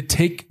 did it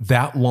take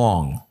that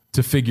long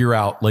to figure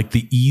out like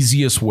the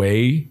easiest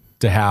way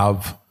to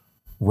have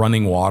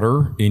running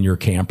water in your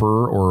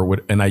camper or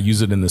what? And I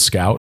use it in the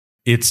Scout.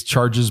 It's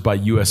charges by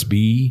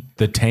USB.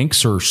 The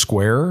tanks are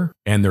square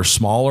and they're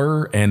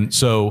smaller. And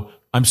so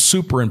I'm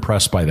super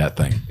impressed by that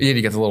thing. Yeah,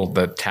 you get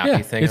the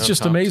tappy thing. It's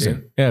just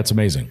amazing. Too. Yeah, it's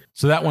amazing.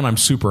 So that one I'm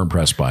super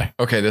impressed by.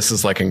 Okay, this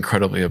is like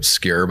incredibly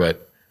obscure,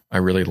 but I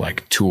really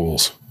like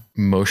tools.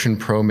 Motion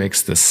Pro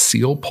makes the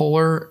seal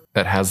puller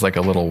that has like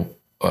a little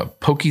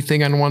pokey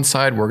thing on one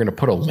side. We're going to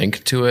put a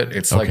link to it.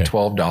 It's like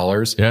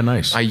 $12. Yeah,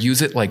 nice. I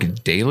use it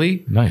like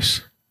daily.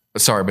 Nice.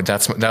 Sorry, but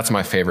that's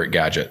my favorite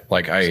gadget.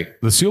 Like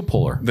the seal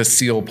puller. The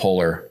seal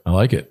puller. I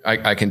like it.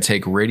 I can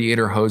take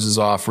radiator hoses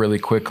off really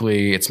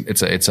quickly.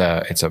 It's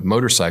a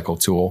motorcycle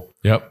tool.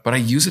 Yep. But I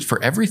use it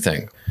for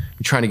everything.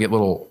 I'm trying to get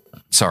little.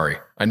 Sorry,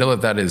 I know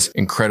that is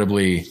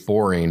incredibly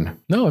boring.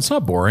 No, it's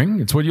not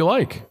boring. It's what you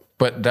like.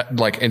 But that,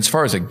 like, as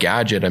far as a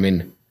gadget, I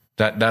mean,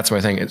 that's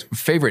my thing. It's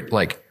favorite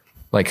like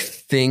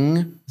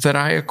thing that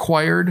I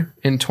acquired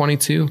in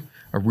 22.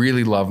 I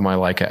really love my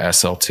Leica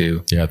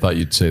SL2. Yeah, I thought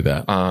you'd say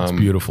that. It's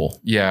beautiful.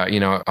 Yeah,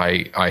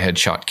 I had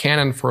shot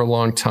Canon for a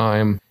long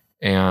time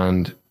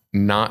and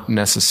not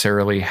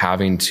necessarily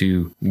having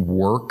to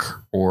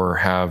work or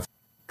have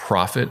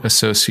profit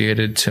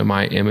associated to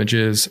my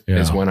images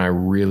is when I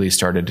really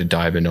started to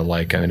dive into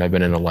Leica. And I've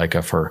been into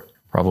Leica for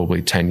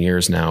probably 10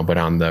 years now, but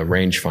on the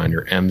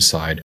rangefinder M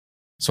side.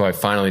 So I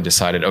finally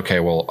decided, okay,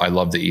 well, I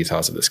love the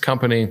ethos of this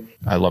company.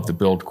 I love the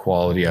build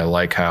quality. I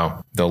like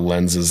how the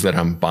lenses that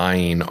I'm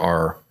buying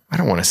are, I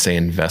don't want to say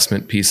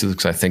investment pieces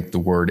because I think the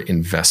word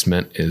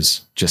investment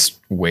is just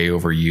way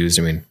overused.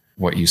 I mean,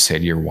 what you say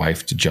to your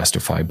wife to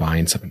justify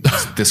buying something,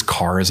 this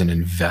car is an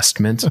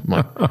investment. I'm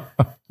like,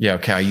 yeah,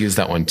 okay, I use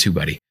that one too,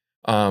 buddy.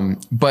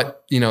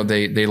 But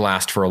they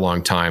last for a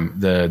long time.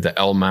 The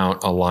L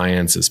mount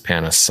alliance is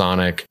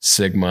Panasonic,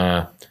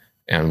 Sigma,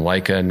 and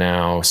Leica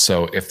now.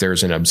 So if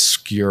there's an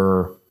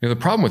obscure, the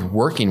problem with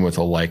working with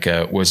a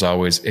Leica was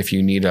always if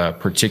you need a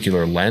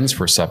particular lens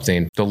for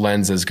something, the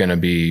lens is going to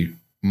be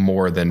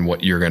more than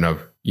what you're going to,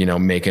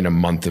 make in a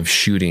month of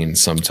shooting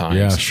sometimes.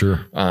 Yeah,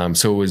 sure.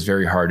 So it was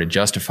very hard to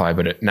justify.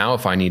 But now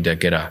if I need to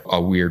get a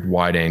weird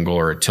wide angle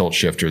or a tilt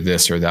shift or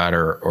this or that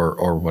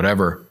or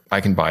whatever,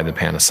 I can buy the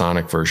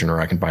Panasonic version or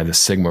I can buy the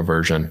Sigma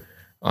version.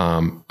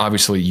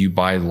 Obviously, you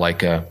buy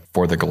Leica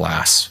for the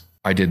glass.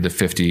 I did the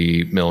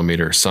 50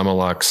 millimeter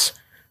Summilux,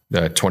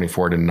 the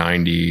 24 to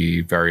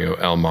 90 Vario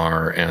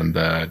Elmar, and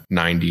the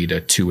 90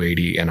 to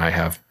 280, and I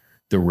have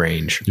the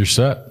range. You're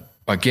set.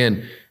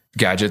 Again,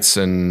 gadgets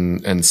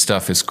and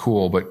stuff is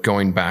cool, but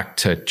going back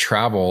to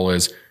travel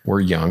is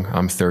we're young.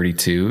 I'm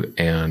 32,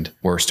 and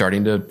we're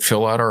starting to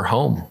fill out our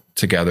home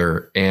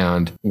together,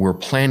 and we're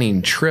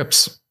planning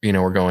trips.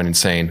 We're going and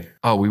saying,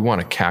 oh, we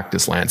want a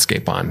cactus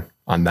landscape on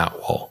that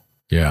wall.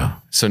 Yeah.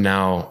 So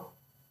now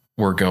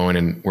we're going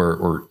and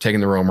we're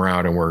taking the roamer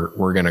out and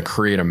we're going to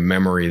create a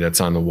memory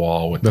that's on the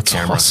wall with the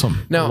camera. That's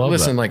awesome. Now,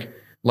 listen, like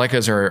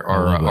Leicas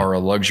are a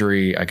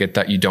luxury. I get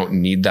that you don't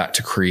need that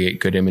to create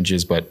good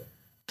images, but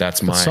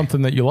that's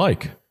something that you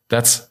like.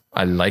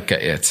 I like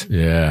it.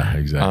 Yeah,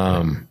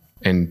 exactly.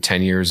 In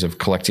 10 years of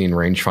collecting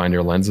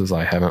rangefinder lenses,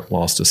 I haven't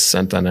lost a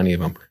cent on any of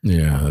them.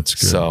 Yeah, that's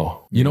good.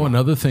 So,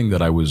 another thing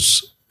that I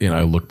was,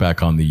 I look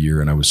back on the year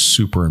and I was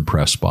super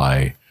impressed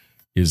by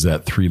is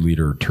that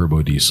 3-liter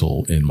turbo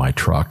diesel in my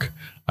truck.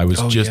 I was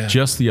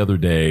just the other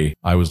day,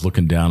 I was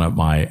looking down at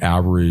my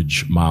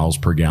average miles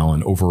per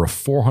gallon over a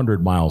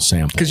 400 mile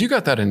sample. Because you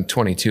got that in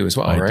 22 as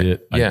well, right?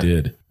 I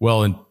did.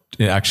 Well,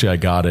 actually I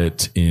got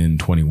it in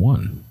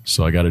 21.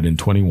 So I got it in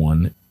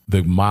 21.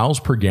 The miles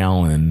per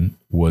gallon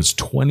was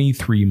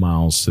 23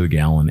 miles to the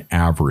gallon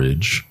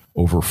average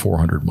over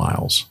 400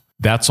 miles.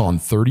 That's on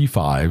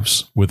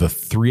 35s with a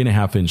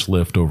 3.5-inch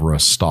lift over a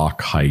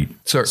stock height.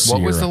 So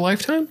what was the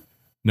lifetime?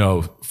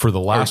 No, for the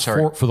last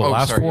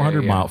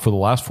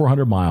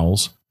 400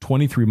 miles,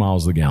 23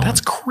 miles a gallon. That's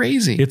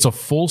crazy. It's a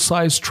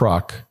full-size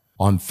truck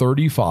on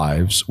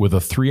 35s with a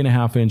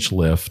 3.5-inch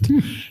lift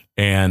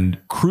and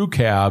crew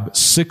cab,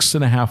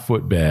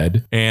 6.5-foot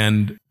bed,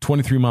 and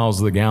 23 miles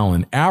of the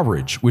gallon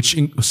average, which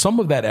some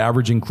of that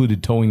average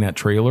included towing that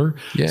trailer.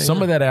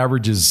 Some of that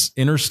average is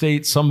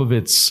interstate. Some of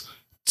it's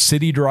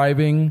city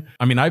driving.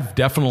 I mean, I've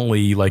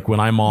definitely, like when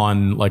I'm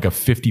on like a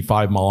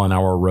 55 mile an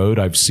hour road,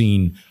 I've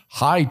seen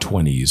high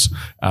 20s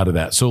out of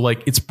that. So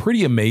like, it's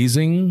pretty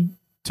amazing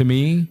to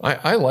me.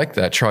 I like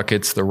that truck.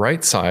 It's the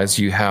right size.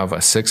 You have a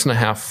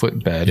 6.5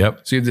 foot bed.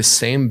 Yep. So you have the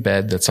same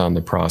bed that's on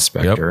the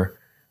Prospector. Yep.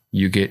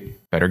 You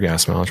get better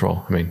gas mileage.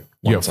 Well, I mean,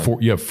 you have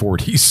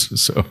 40s.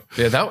 So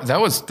yeah, that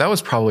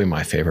was probably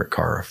my favorite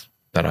car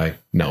that it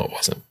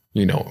wasn't.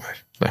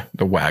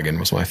 The wagon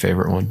was my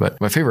favorite one, but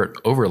my favorite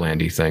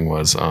overlandy thing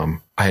was I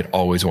had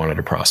always wanted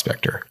a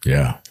Prospector.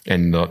 Yeah.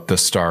 And the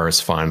stars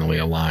finally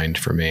aligned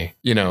for me.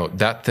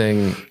 That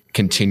thing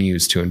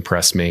continues to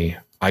impress me.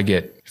 I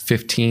get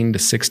 15 to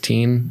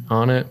 16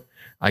 on it.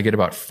 I get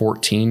about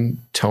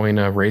 14 towing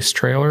a race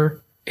trailer.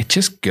 It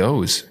just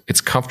goes. It's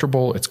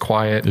comfortable. It's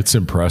quiet. It's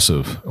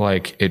impressive.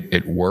 Like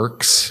it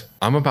works.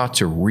 I'm about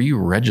to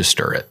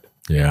re-register it.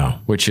 Yeah.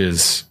 Which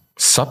is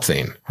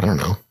something. I don't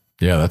know.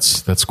 Yeah,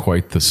 that's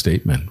quite the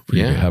statement for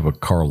you to have a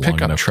car long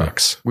pickup enough.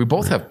 Trucks. We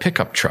both have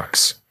pickup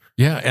trucks.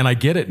 Yeah, and I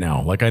get it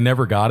now. Like I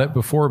never got it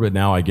before, but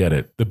now I get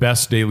it. The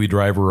best daily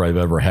driver I've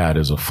ever had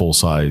is a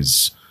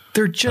full-size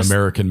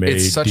American-made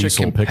It's such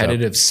diesel a competitive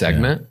pickup.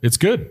 segment. Yeah. It's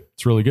good.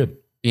 It's really good.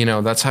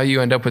 That's how you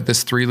end up with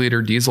this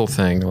 3-liter diesel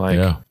thing.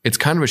 It's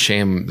kind of a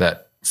shame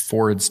that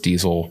Ford's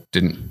diesel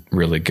didn't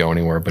really go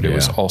anywhere, but it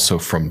was also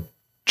from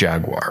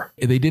Jaguar.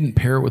 They didn't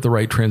pair it with the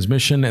right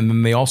transmission, and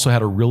then they also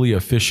had a really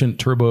efficient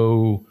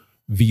turbo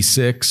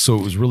V6, so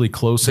it was really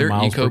close in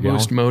miles per gallon. Their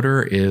EcoBoost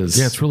motor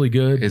it's really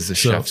good. Is the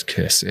chef's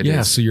kiss. It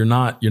is. So you're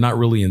not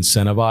really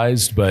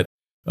incentivized, but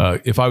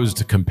if I was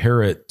to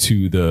compare it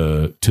to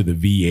the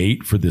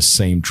V8 for this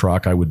same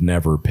truck, I would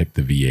never pick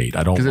the V8.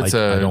 I don't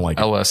like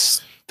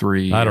LS3.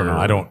 I don't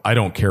know. I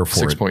don't care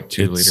for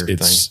 6.2 liter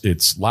thing.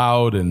 It's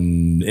loud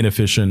and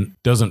inefficient.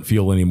 Doesn't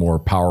feel any more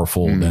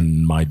powerful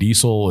than my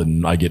diesel,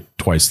 and I get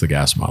twice the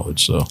gas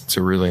mileage. So it's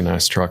a really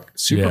nice truck.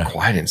 Super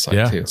quiet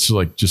inside too. It's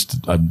like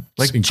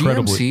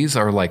incredibly. GMCs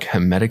are like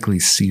hermetically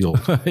sealed.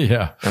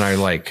 Yeah, and I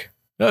like.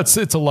 It's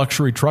a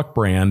luxury truck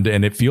brand,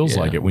 and it feels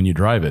like it when you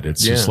drive it.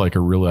 It's just like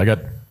I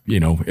got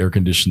air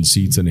conditioned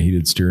seats and a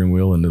heated steering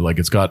wheel, and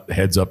it's got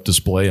heads up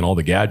display and all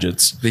the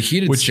gadgets. The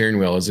heated steering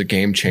wheel is a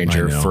game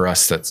changer for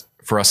us in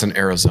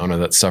Arizona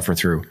that suffer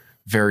through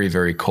very,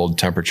 very cold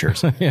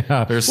temperatures.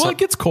 It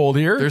gets cold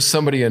here. There's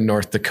somebody in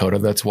North Dakota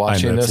that's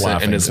watching this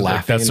and is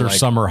laughing. That's their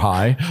summer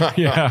high.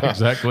 Yeah,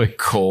 exactly.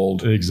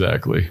 Cold.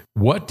 Exactly.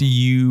 What do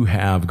you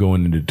have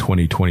going into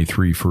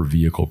 2023 for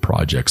vehicle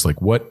projects?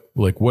 What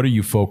are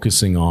you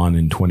focusing on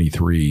in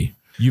 23?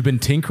 You've been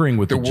tinkering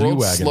with the G-Wagon.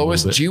 World's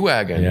slowest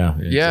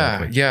G-Wagon.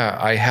 Yeah.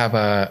 I have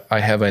a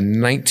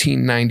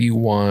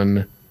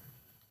 1991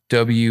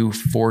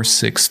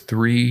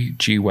 W463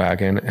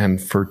 G-Wagon,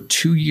 and for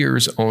 2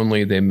 years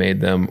only, they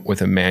made them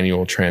with a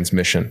manual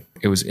transmission.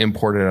 It was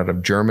imported out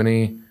of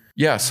Germany.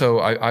 Yeah, so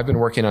I've been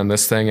working on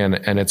this thing,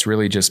 and it's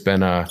really just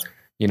been I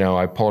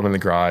pull it in the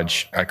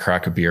garage, I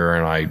crack a beer,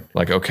 and I'm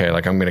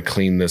going to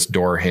clean this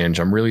door hinge.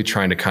 I'm really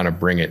trying to kind of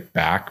bring it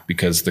back,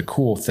 because the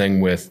cool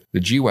thing with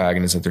the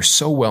G-Wagon is that they're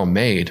so well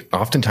made.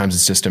 Oftentimes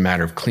it's just a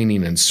matter of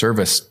cleaning and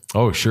service.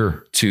 Oh,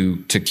 sure.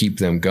 To keep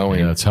them going.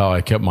 Yeah, that's how I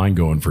kept mine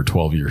going for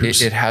 12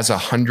 years. It has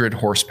 100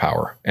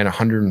 horsepower and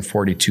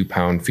 142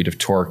 pound-feet of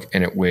torque,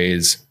 and it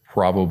weighs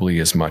probably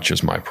as much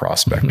as my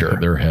Prospector.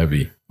 They're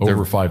heavy.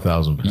 Over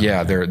 5,000 pounds.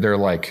 Yeah, they're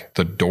like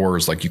the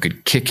doors, like you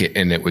could kick it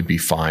and it would be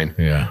fine.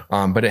 Yeah.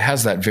 But it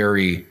has that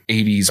very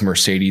 80s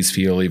Mercedes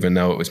feel, even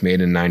though it was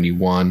made in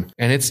 91.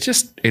 And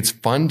it's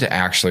fun to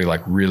actually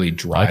really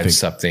drive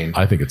something.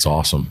 I think it's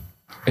awesome.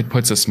 It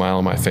puts a smile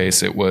on my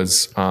face. It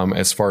was,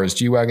 as far as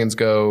G-Wagons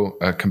go,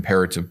 a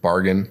comparative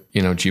bargain.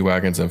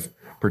 G-Wagons have,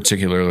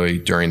 particularly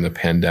during the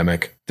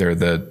pandemic, they're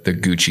the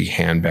Gucci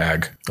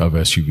handbag of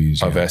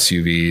SUVs. Yeah.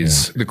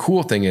 The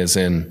cool thing is,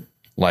 in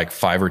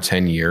 5 or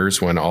 10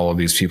 years, when all of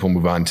these people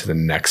move on to the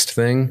next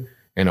thing,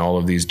 and all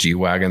of these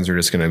G-Wagons are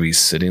just going to be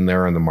sitting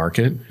there on the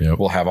market,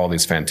 we'll have all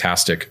these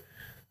fantastic,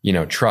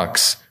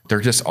 trucks.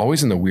 They're just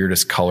always in the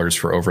weirdest colors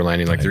for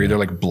overlanding. They're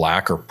either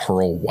black or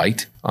pearl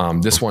white.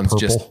 This one's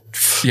purple.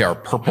 or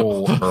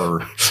purple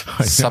or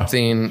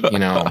something,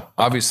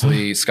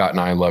 obviously Scott and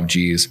I love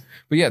G's,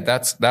 but yeah,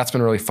 that's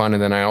been really fun.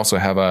 And then I also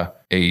have a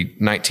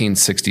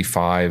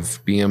 1965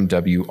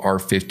 BMW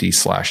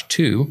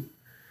R50/2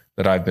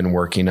 that I've been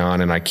working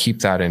on, and I keep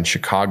that in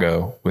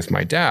Chicago with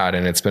my dad.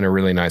 And it's been a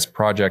really nice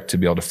project to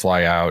be able to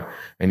fly out.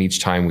 And each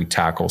time we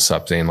tackle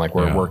something,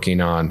 we're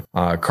working on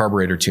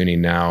carburetor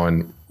tuning now,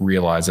 and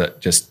realize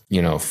that just,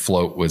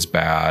 float was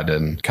bad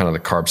and kind of the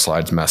carb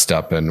slides messed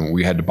up, and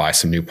we had to buy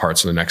some new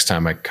parts for the next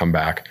time I come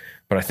back.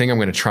 But I think I'm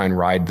going to try and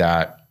ride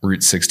that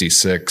Route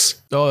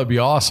 66. Oh, that'd be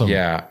awesome.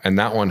 Yeah. And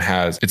that one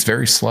it's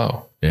very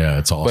slow. Yeah,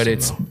 it's awesome. But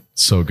it's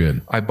so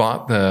good. I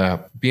bought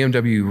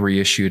BMW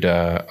reissued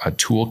a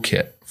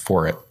toolkit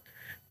for it.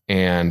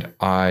 And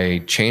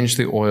I changed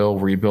the oil,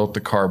 rebuilt the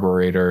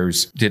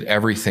carburetors, did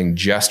everything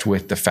just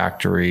with the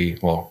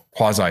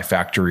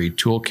quasi-factory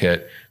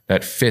toolkit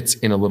that fits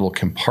in a little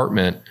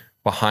compartment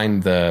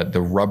behind the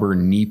rubber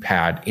knee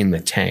pad in the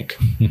tank.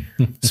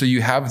 So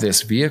you have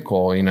this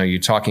vehicle, you're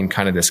talking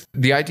kind of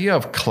the idea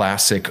of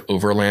classic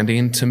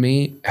overlanding to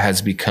me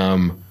has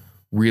become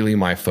really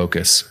my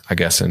focus, I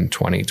guess, in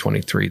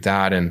 2023.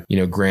 That and,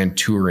 grand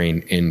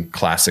touring in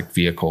classic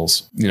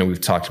vehicles.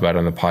 We've talked about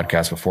on the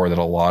podcast before that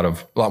a lot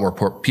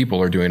more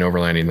people are doing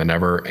overlanding than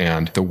ever,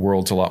 and the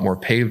world's a lot more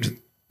paved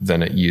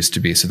than it used to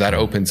be. So that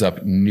opens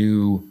up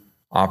new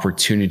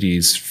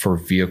opportunities for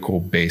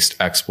vehicle-based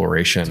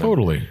exploration.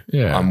 Totally.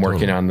 Yeah. I'm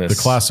working on this.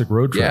 The classic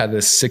road trip. Yeah,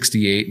 this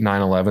 68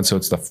 911. So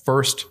it's the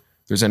first,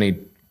 if there's any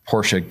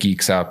Porsche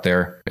geeks out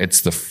there,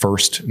 it's the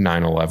first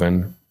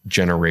 911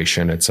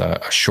 generation. It's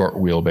a short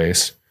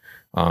wheelbase.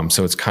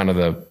 So it's kind of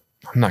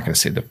I'm not going to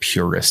say the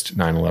purest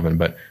 911,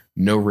 but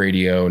no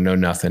radio, no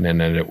nothing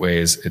in it.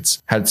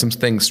 It's had some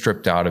things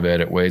stripped out of it.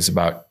 It weighs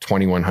about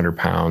 2,100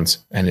 pounds,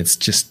 and it's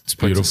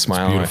puts a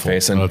smile on my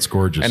face. And that's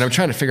gorgeous. And I'm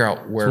trying to figure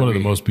out where it's one of the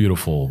most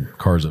beautiful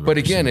cars I've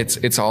ever seen.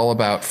 It's all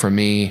about, for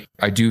me,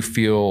 I do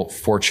feel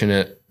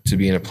fortunate to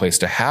be in a place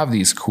to have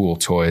these cool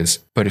toys.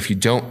 But if you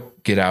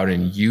don't get out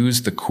and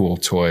use the cool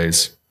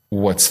toys,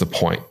 what's the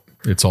point?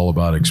 It's all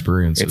about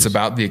experiences. It's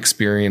about the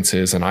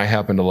experiences, and I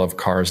happen to love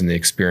cars and the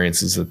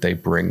experiences that they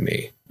bring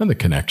me. And the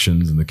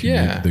connections and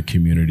the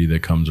community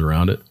that comes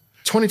around it.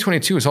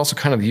 2022 is also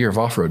kind of the year of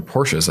off-road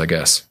Porsches, I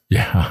guess.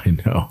 Yeah, I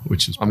know.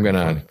 I'm going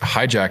to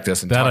hijack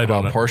this and talk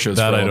about Porsches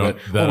for a little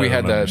bit. We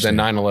had the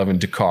 911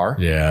 Dakar.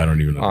 Yeah, I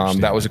don't even know.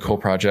 That was a cool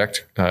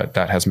project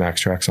that has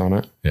MaxTrax on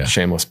it. Yeah.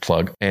 Shameless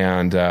plug.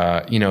 And,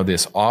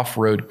 this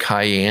off-road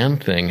Cayenne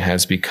thing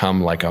has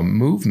become like a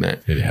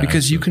movement. It has,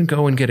 because you can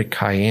go and get a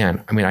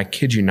Cayenne. I mean, I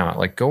kid you not.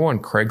 Like, go on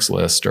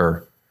Craigslist,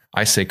 or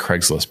I say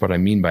Craigslist, what I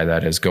mean by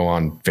that is go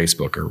on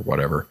Facebook or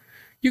whatever.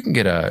 You can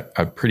get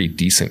a pretty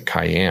decent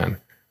Cayenne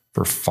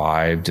for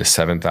 $5,000 to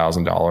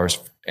 $7,000.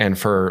 And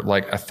for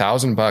like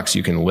 $1,000,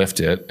 you can lift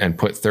it and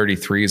put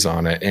 33s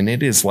on it. And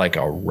it is like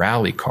a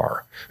rally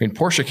car. I mean,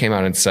 Porsche came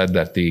out and said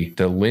that the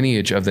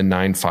lineage of the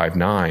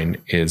 959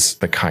 is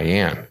the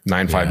Cayenne.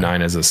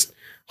 959 is this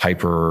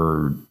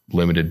hyper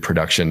limited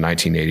production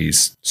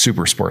 1980s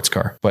super sports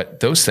car.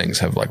 But those things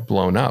have like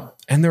blown up,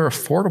 and they're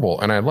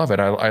affordable. And I love it.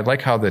 I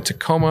like how the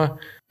Tacoma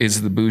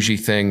is the bougie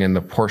thing and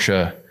the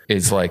Porsche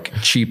is like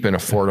cheap and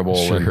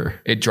affordable. Sure. And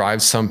it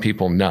drives some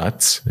people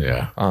nuts.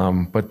 Yeah.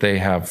 But they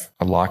have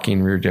a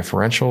locking rear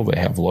differential. They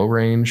have low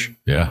range.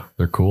 Yeah.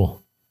 They're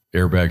cool.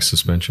 Airbag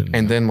suspension.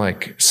 And then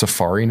like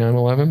Safari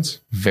 911s,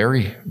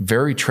 very,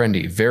 very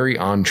trendy, very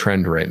on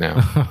trend right now.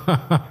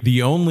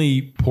 The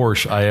only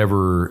Porsche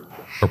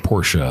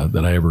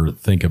that I ever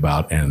think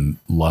about and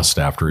lust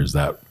after is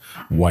that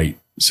white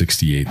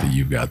 68 that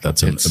you've got.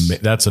 That's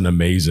an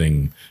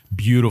amazing,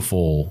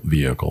 beautiful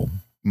vehicle.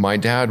 My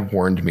dad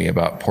warned me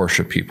about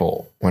Porsche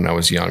people when I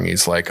was young.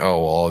 He's like,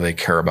 oh, all they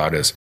care about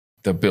is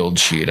the build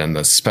sheet and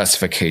the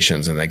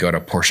specifications, and they go to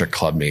Porsche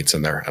club meets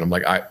and I'm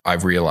like,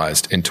 I've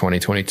realized in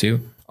 2022,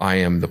 I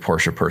am the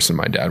Porsche person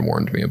my dad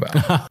warned me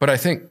about. But I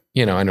think,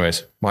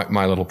 anyways,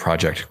 my little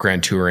project,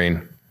 grand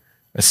touring,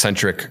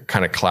 eccentric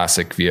kind of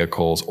classic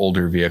vehicles,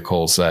 older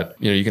vehicles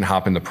that, you can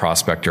hop in the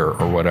Prospector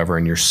or whatever,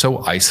 and you're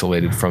so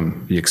isolated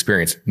from the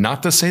experience.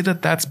 Not to say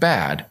that that's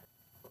bad,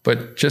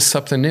 but just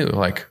something new.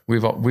 Like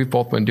we've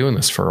both been doing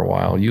this for a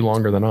while, you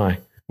longer than I.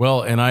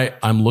 Well, and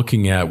I'm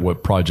looking at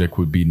what project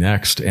would be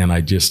next, and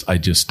I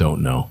just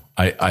don't know.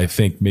 I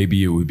think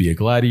maybe it would be a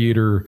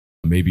Gladiator,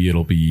 maybe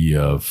it'll be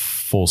a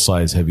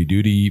full-size heavy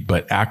duty,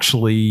 but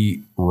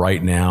actually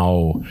right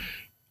now,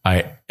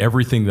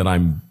 everything that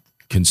I'm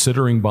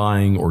considering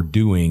buying or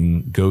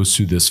doing goes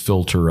through this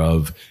filter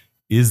of,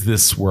 is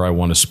this where I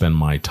want to spend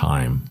my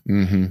time?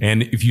 Mm-hmm.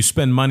 And if you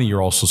spend money,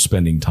 you're also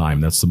spending time.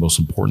 That's the most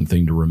important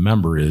thing to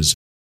remember, is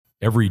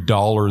every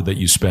dollar that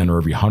you spend or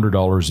every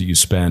 $100 that you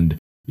spend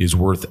is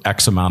worth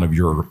X amount of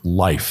your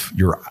life,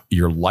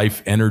 your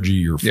life energy,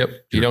 your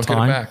you don't time.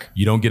 Get it back.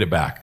 You don't get it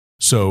back.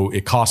 So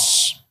it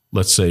costs,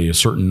 let's say, a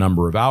certain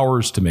number of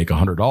hours to make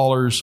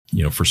 $100.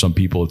 For some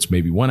people, it's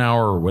maybe 1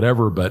 hour or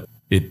whatever, but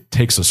it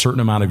takes a certain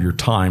amount of your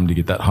time to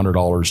get that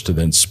 $100 to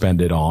then spend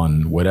it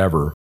on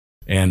whatever.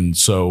 And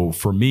so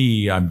for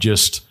me, I'm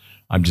just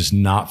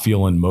not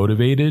feeling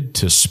motivated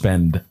to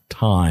spend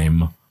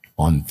time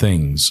on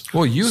things.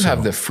 Well, you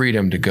have the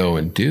freedom to go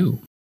and do,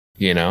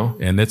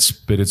 and it's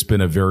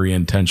been a very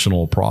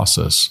intentional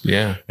process.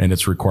 Yeah. And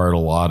it's required a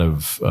lot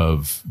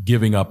of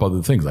giving up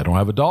other things. I don't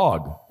have a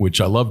dog,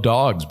 which I love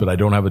dogs, but I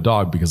don't have a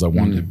dog because I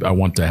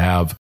want to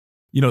have,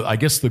 I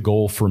guess the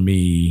goal for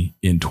me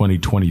in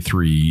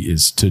 2023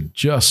 is to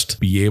just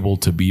be able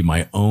to be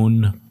my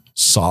own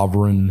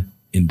sovereign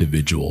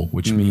individual,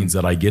 which means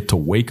that I get to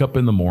wake up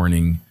in the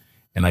morning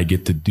and I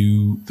get to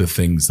do the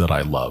things that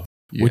I love,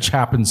 which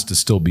happens to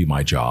still be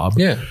my job.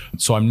 Yeah.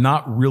 So I'm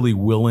not really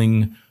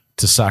willing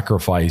to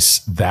sacrifice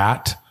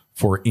that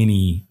for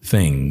any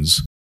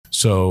things.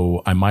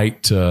 So I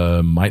might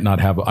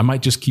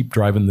just keep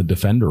driving the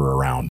Defender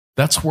around.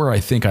 that's where I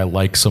think I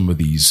like some of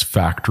these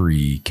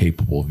factory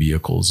capable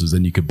vehicles, is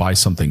then you could buy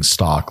something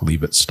stock,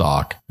 leave it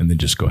stock, and then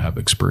just go have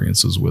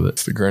experiences with it.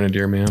 It's the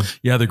Grenadier, man.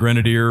 Yeah, the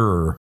Grenadier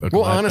or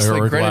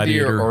honestly,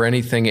 Grenadier or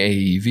anything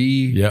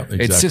AEV. Yeah,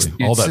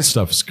 exactly. All that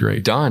stuff is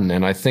great. Done.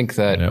 And I think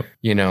that,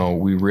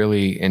 we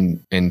really in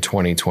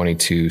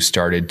 2022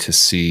 started to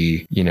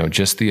see,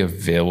 just the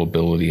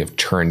availability of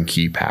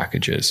turnkey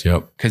packages.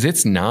 Yep. Because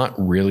it's not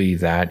really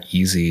that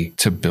easy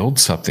to build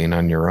something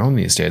on your own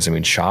these days. I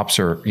mean, shops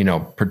are,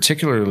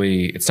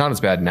 particularly, it's not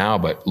as bad now,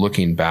 but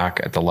looking back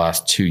at the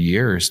last 2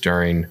 years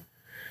during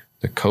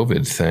the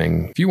COVID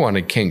thing, if you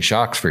wanted King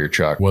shocks for your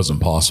truck, it wasn't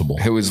possible.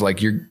 It was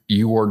like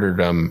you ordered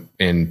them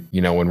in,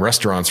 when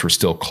restaurants were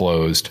still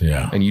closed,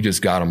 and you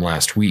just got them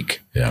last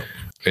week. Yeah.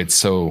 It's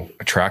so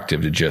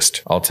attractive to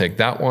just, I'll take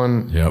that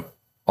one. Yep.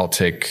 I'll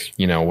take,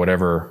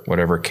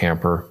 whatever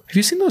camper. Have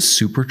you seen those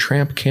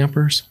Supertramp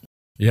campers?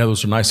 Yeah,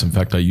 those are nice. In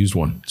fact, I used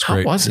one. It's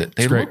great. How was it?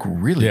 They look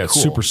really cool.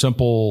 It's super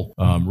simple,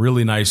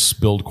 really nice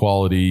build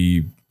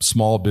quality,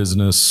 small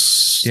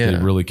business. Yeah. They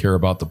really care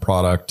about the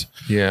product.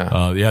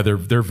 Yeah.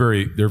 They're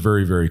very,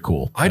 very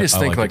cool. I just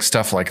think like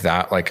stuff like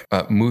that, like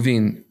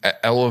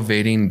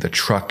elevating the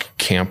truck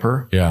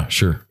camper. Yeah,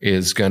 sure.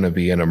 Is going to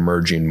be an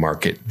emerging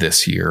market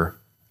this year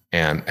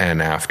and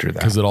after that.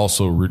 Because it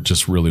also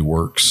just really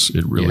works.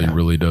 It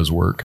really does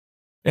work.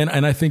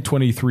 And I think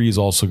 23 is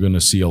also going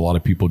to see a lot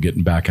of people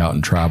getting back out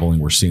and traveling.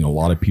 We're seeing a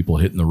lot of people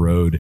hitting the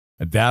road.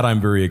 That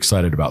I'm very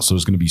excited about. So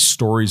there's going to be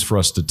stories for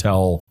us to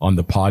tell on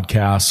the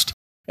podcast.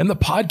 And the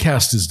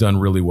podcast is done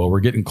really well.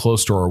 We're getting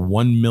close to our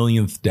 1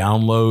 millionth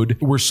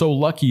download. We're so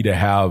lucky to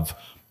have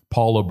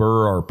Paula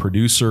Burr, our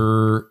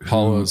producer.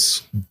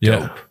 Paula's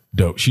dope.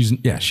 Dope.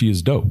 She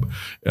is dope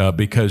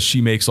because she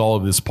makes all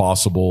of this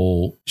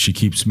possible. She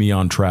keeps me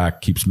on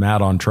track, keeps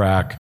Matt on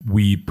track.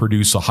 We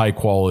produce a high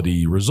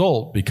quality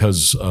result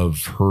because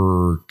of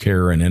her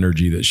care and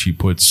energy that she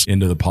puts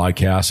into the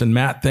podcast. And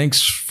Matt,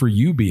 thanks for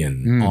you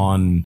being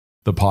on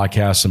the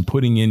podcast and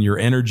putting in your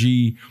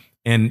energy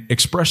and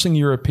expressing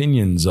your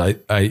opinions. I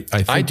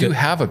think I do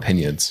have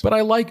opinions, but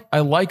I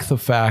like the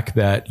fact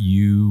that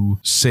you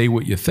say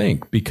what you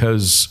think,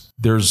 because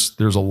there's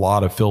a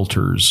lot of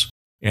filters.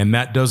 And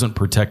that doesn't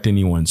protect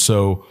anyone.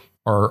 So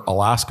our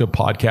Alaska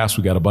podcast,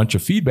 we got a bunch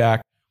of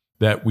feedback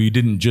that we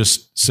didn't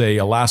just say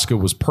Alaska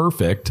was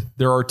perfect.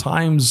 There are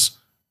times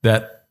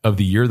that of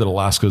the year that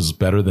Alaska is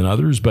better than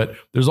others, but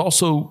there's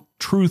also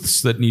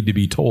truths that need to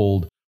be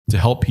told to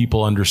help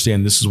people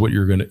understand this is what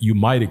you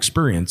might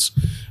experience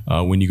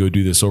when you go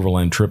do this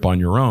overland trip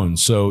on your own.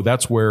 So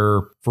that's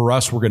where, for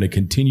us, we're going to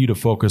continue to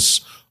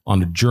focus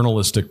on a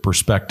journalistic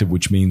perspective,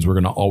 which means we're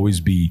going to always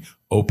be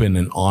open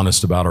and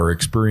honest about our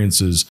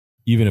experiences,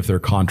 even if they're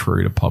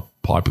contrary to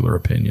popular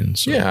opinions.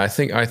 So. Yeah, I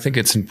think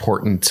it's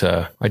important.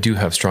 I do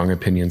have strong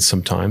opinions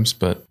sometimes,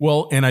 but...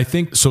 Well, and I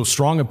think, so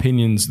strong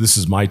opinions, this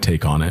is my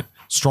take on it.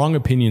 Strong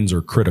opinions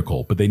are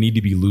critical, but they need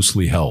to be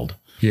loosely held.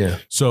 Yeah.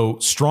 So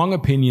strong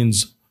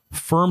opinions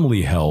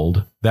firmly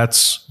held,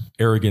 that's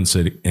arrogance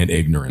and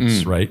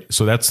ignorance, right?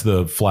 So that's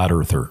the flat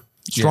earther.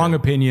 Strong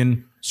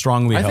opinion,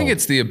 strongly held. I think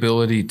it's the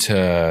ability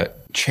to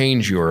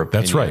change your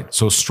opinion. That's right.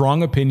 So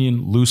strong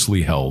opinion,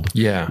 loosely held.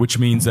 Yeah. Which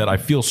means that I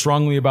feel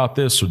strongly about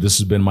this, or this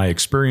has been my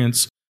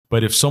experience.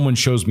 But if someone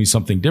shows me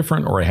something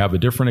different, or I have a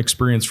different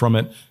experience from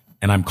it,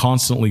 and I'm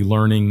constantly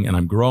learning and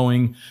I'm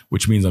growing,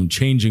 which means I'm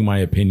changing my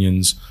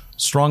opinions.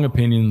 Strong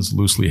opinions,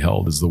 loosely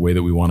held is the way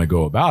that we want to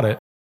go about it.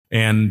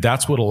 And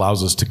that's what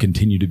allows us to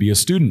continue to be a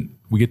student.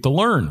 We get to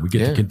learn. We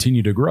get to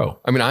continue to grow.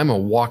 I mean, I'm a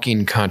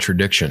walking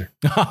contradiction.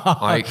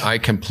 I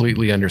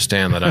completely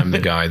understand that I'm the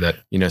guy that,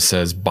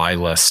 says buy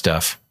less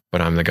stuff,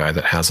 but I'm the guy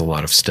that has a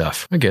lot of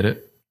stuff. I get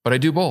it. But I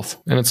do both,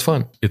 and it's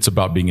fun. It's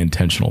about being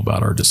intentional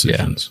about our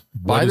decisions.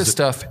 Yeah. Buy the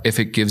stuff if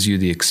it gives you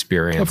the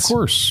experience. Of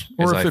course.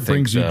 Or if it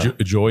brings you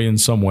joy in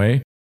some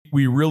way.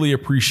 We really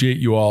appreciate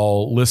you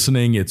all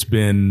listening.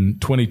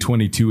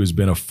 2022 has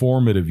been a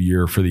formative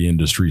year for the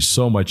industry.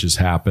 So much has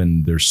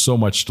happened. There's so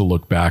much to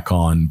look back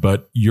on,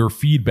 but your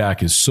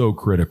feedback is so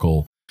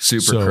critical.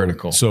 Super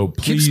critical. So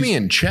please, keeps me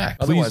in check.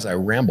 Otherwise I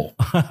ramble.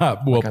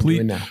 Well,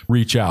 please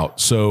reach out.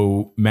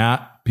 So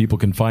Matt, people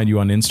can find you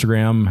on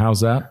Instagram. How's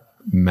that?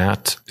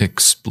 Matt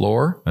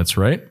Explore. That's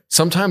right.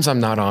 Sometimes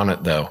I'm not on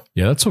it though.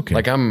 Yeah, that's okay.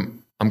 Like I'm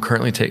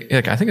currently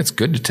taking, I think it's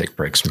good to take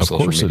breaks from social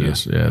media. Of course it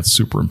is. Yeah, it's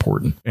super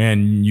important.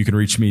 And you can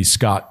reach me,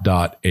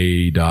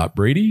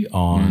 scott.a.brady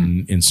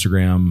on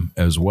Instagram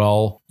as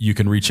well. You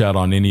can reach out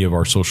on any of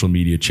our social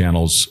media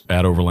channels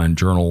at Overland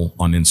Journal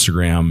on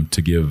Instagram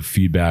to give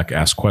feedback,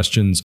 ask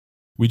questions.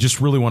 We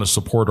just really want to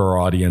support our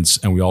audience,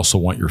 and we also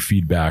want your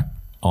feedback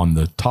on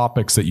the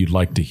topics that you'd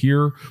like to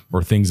hear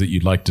or things that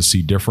you'd like to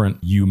see different.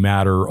 You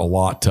matter a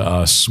lot to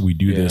us. We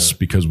do this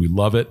because we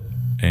love it.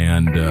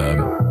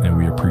 And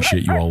we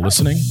appreciate you all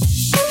listening,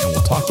 and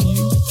we'll talk to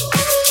you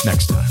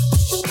next time.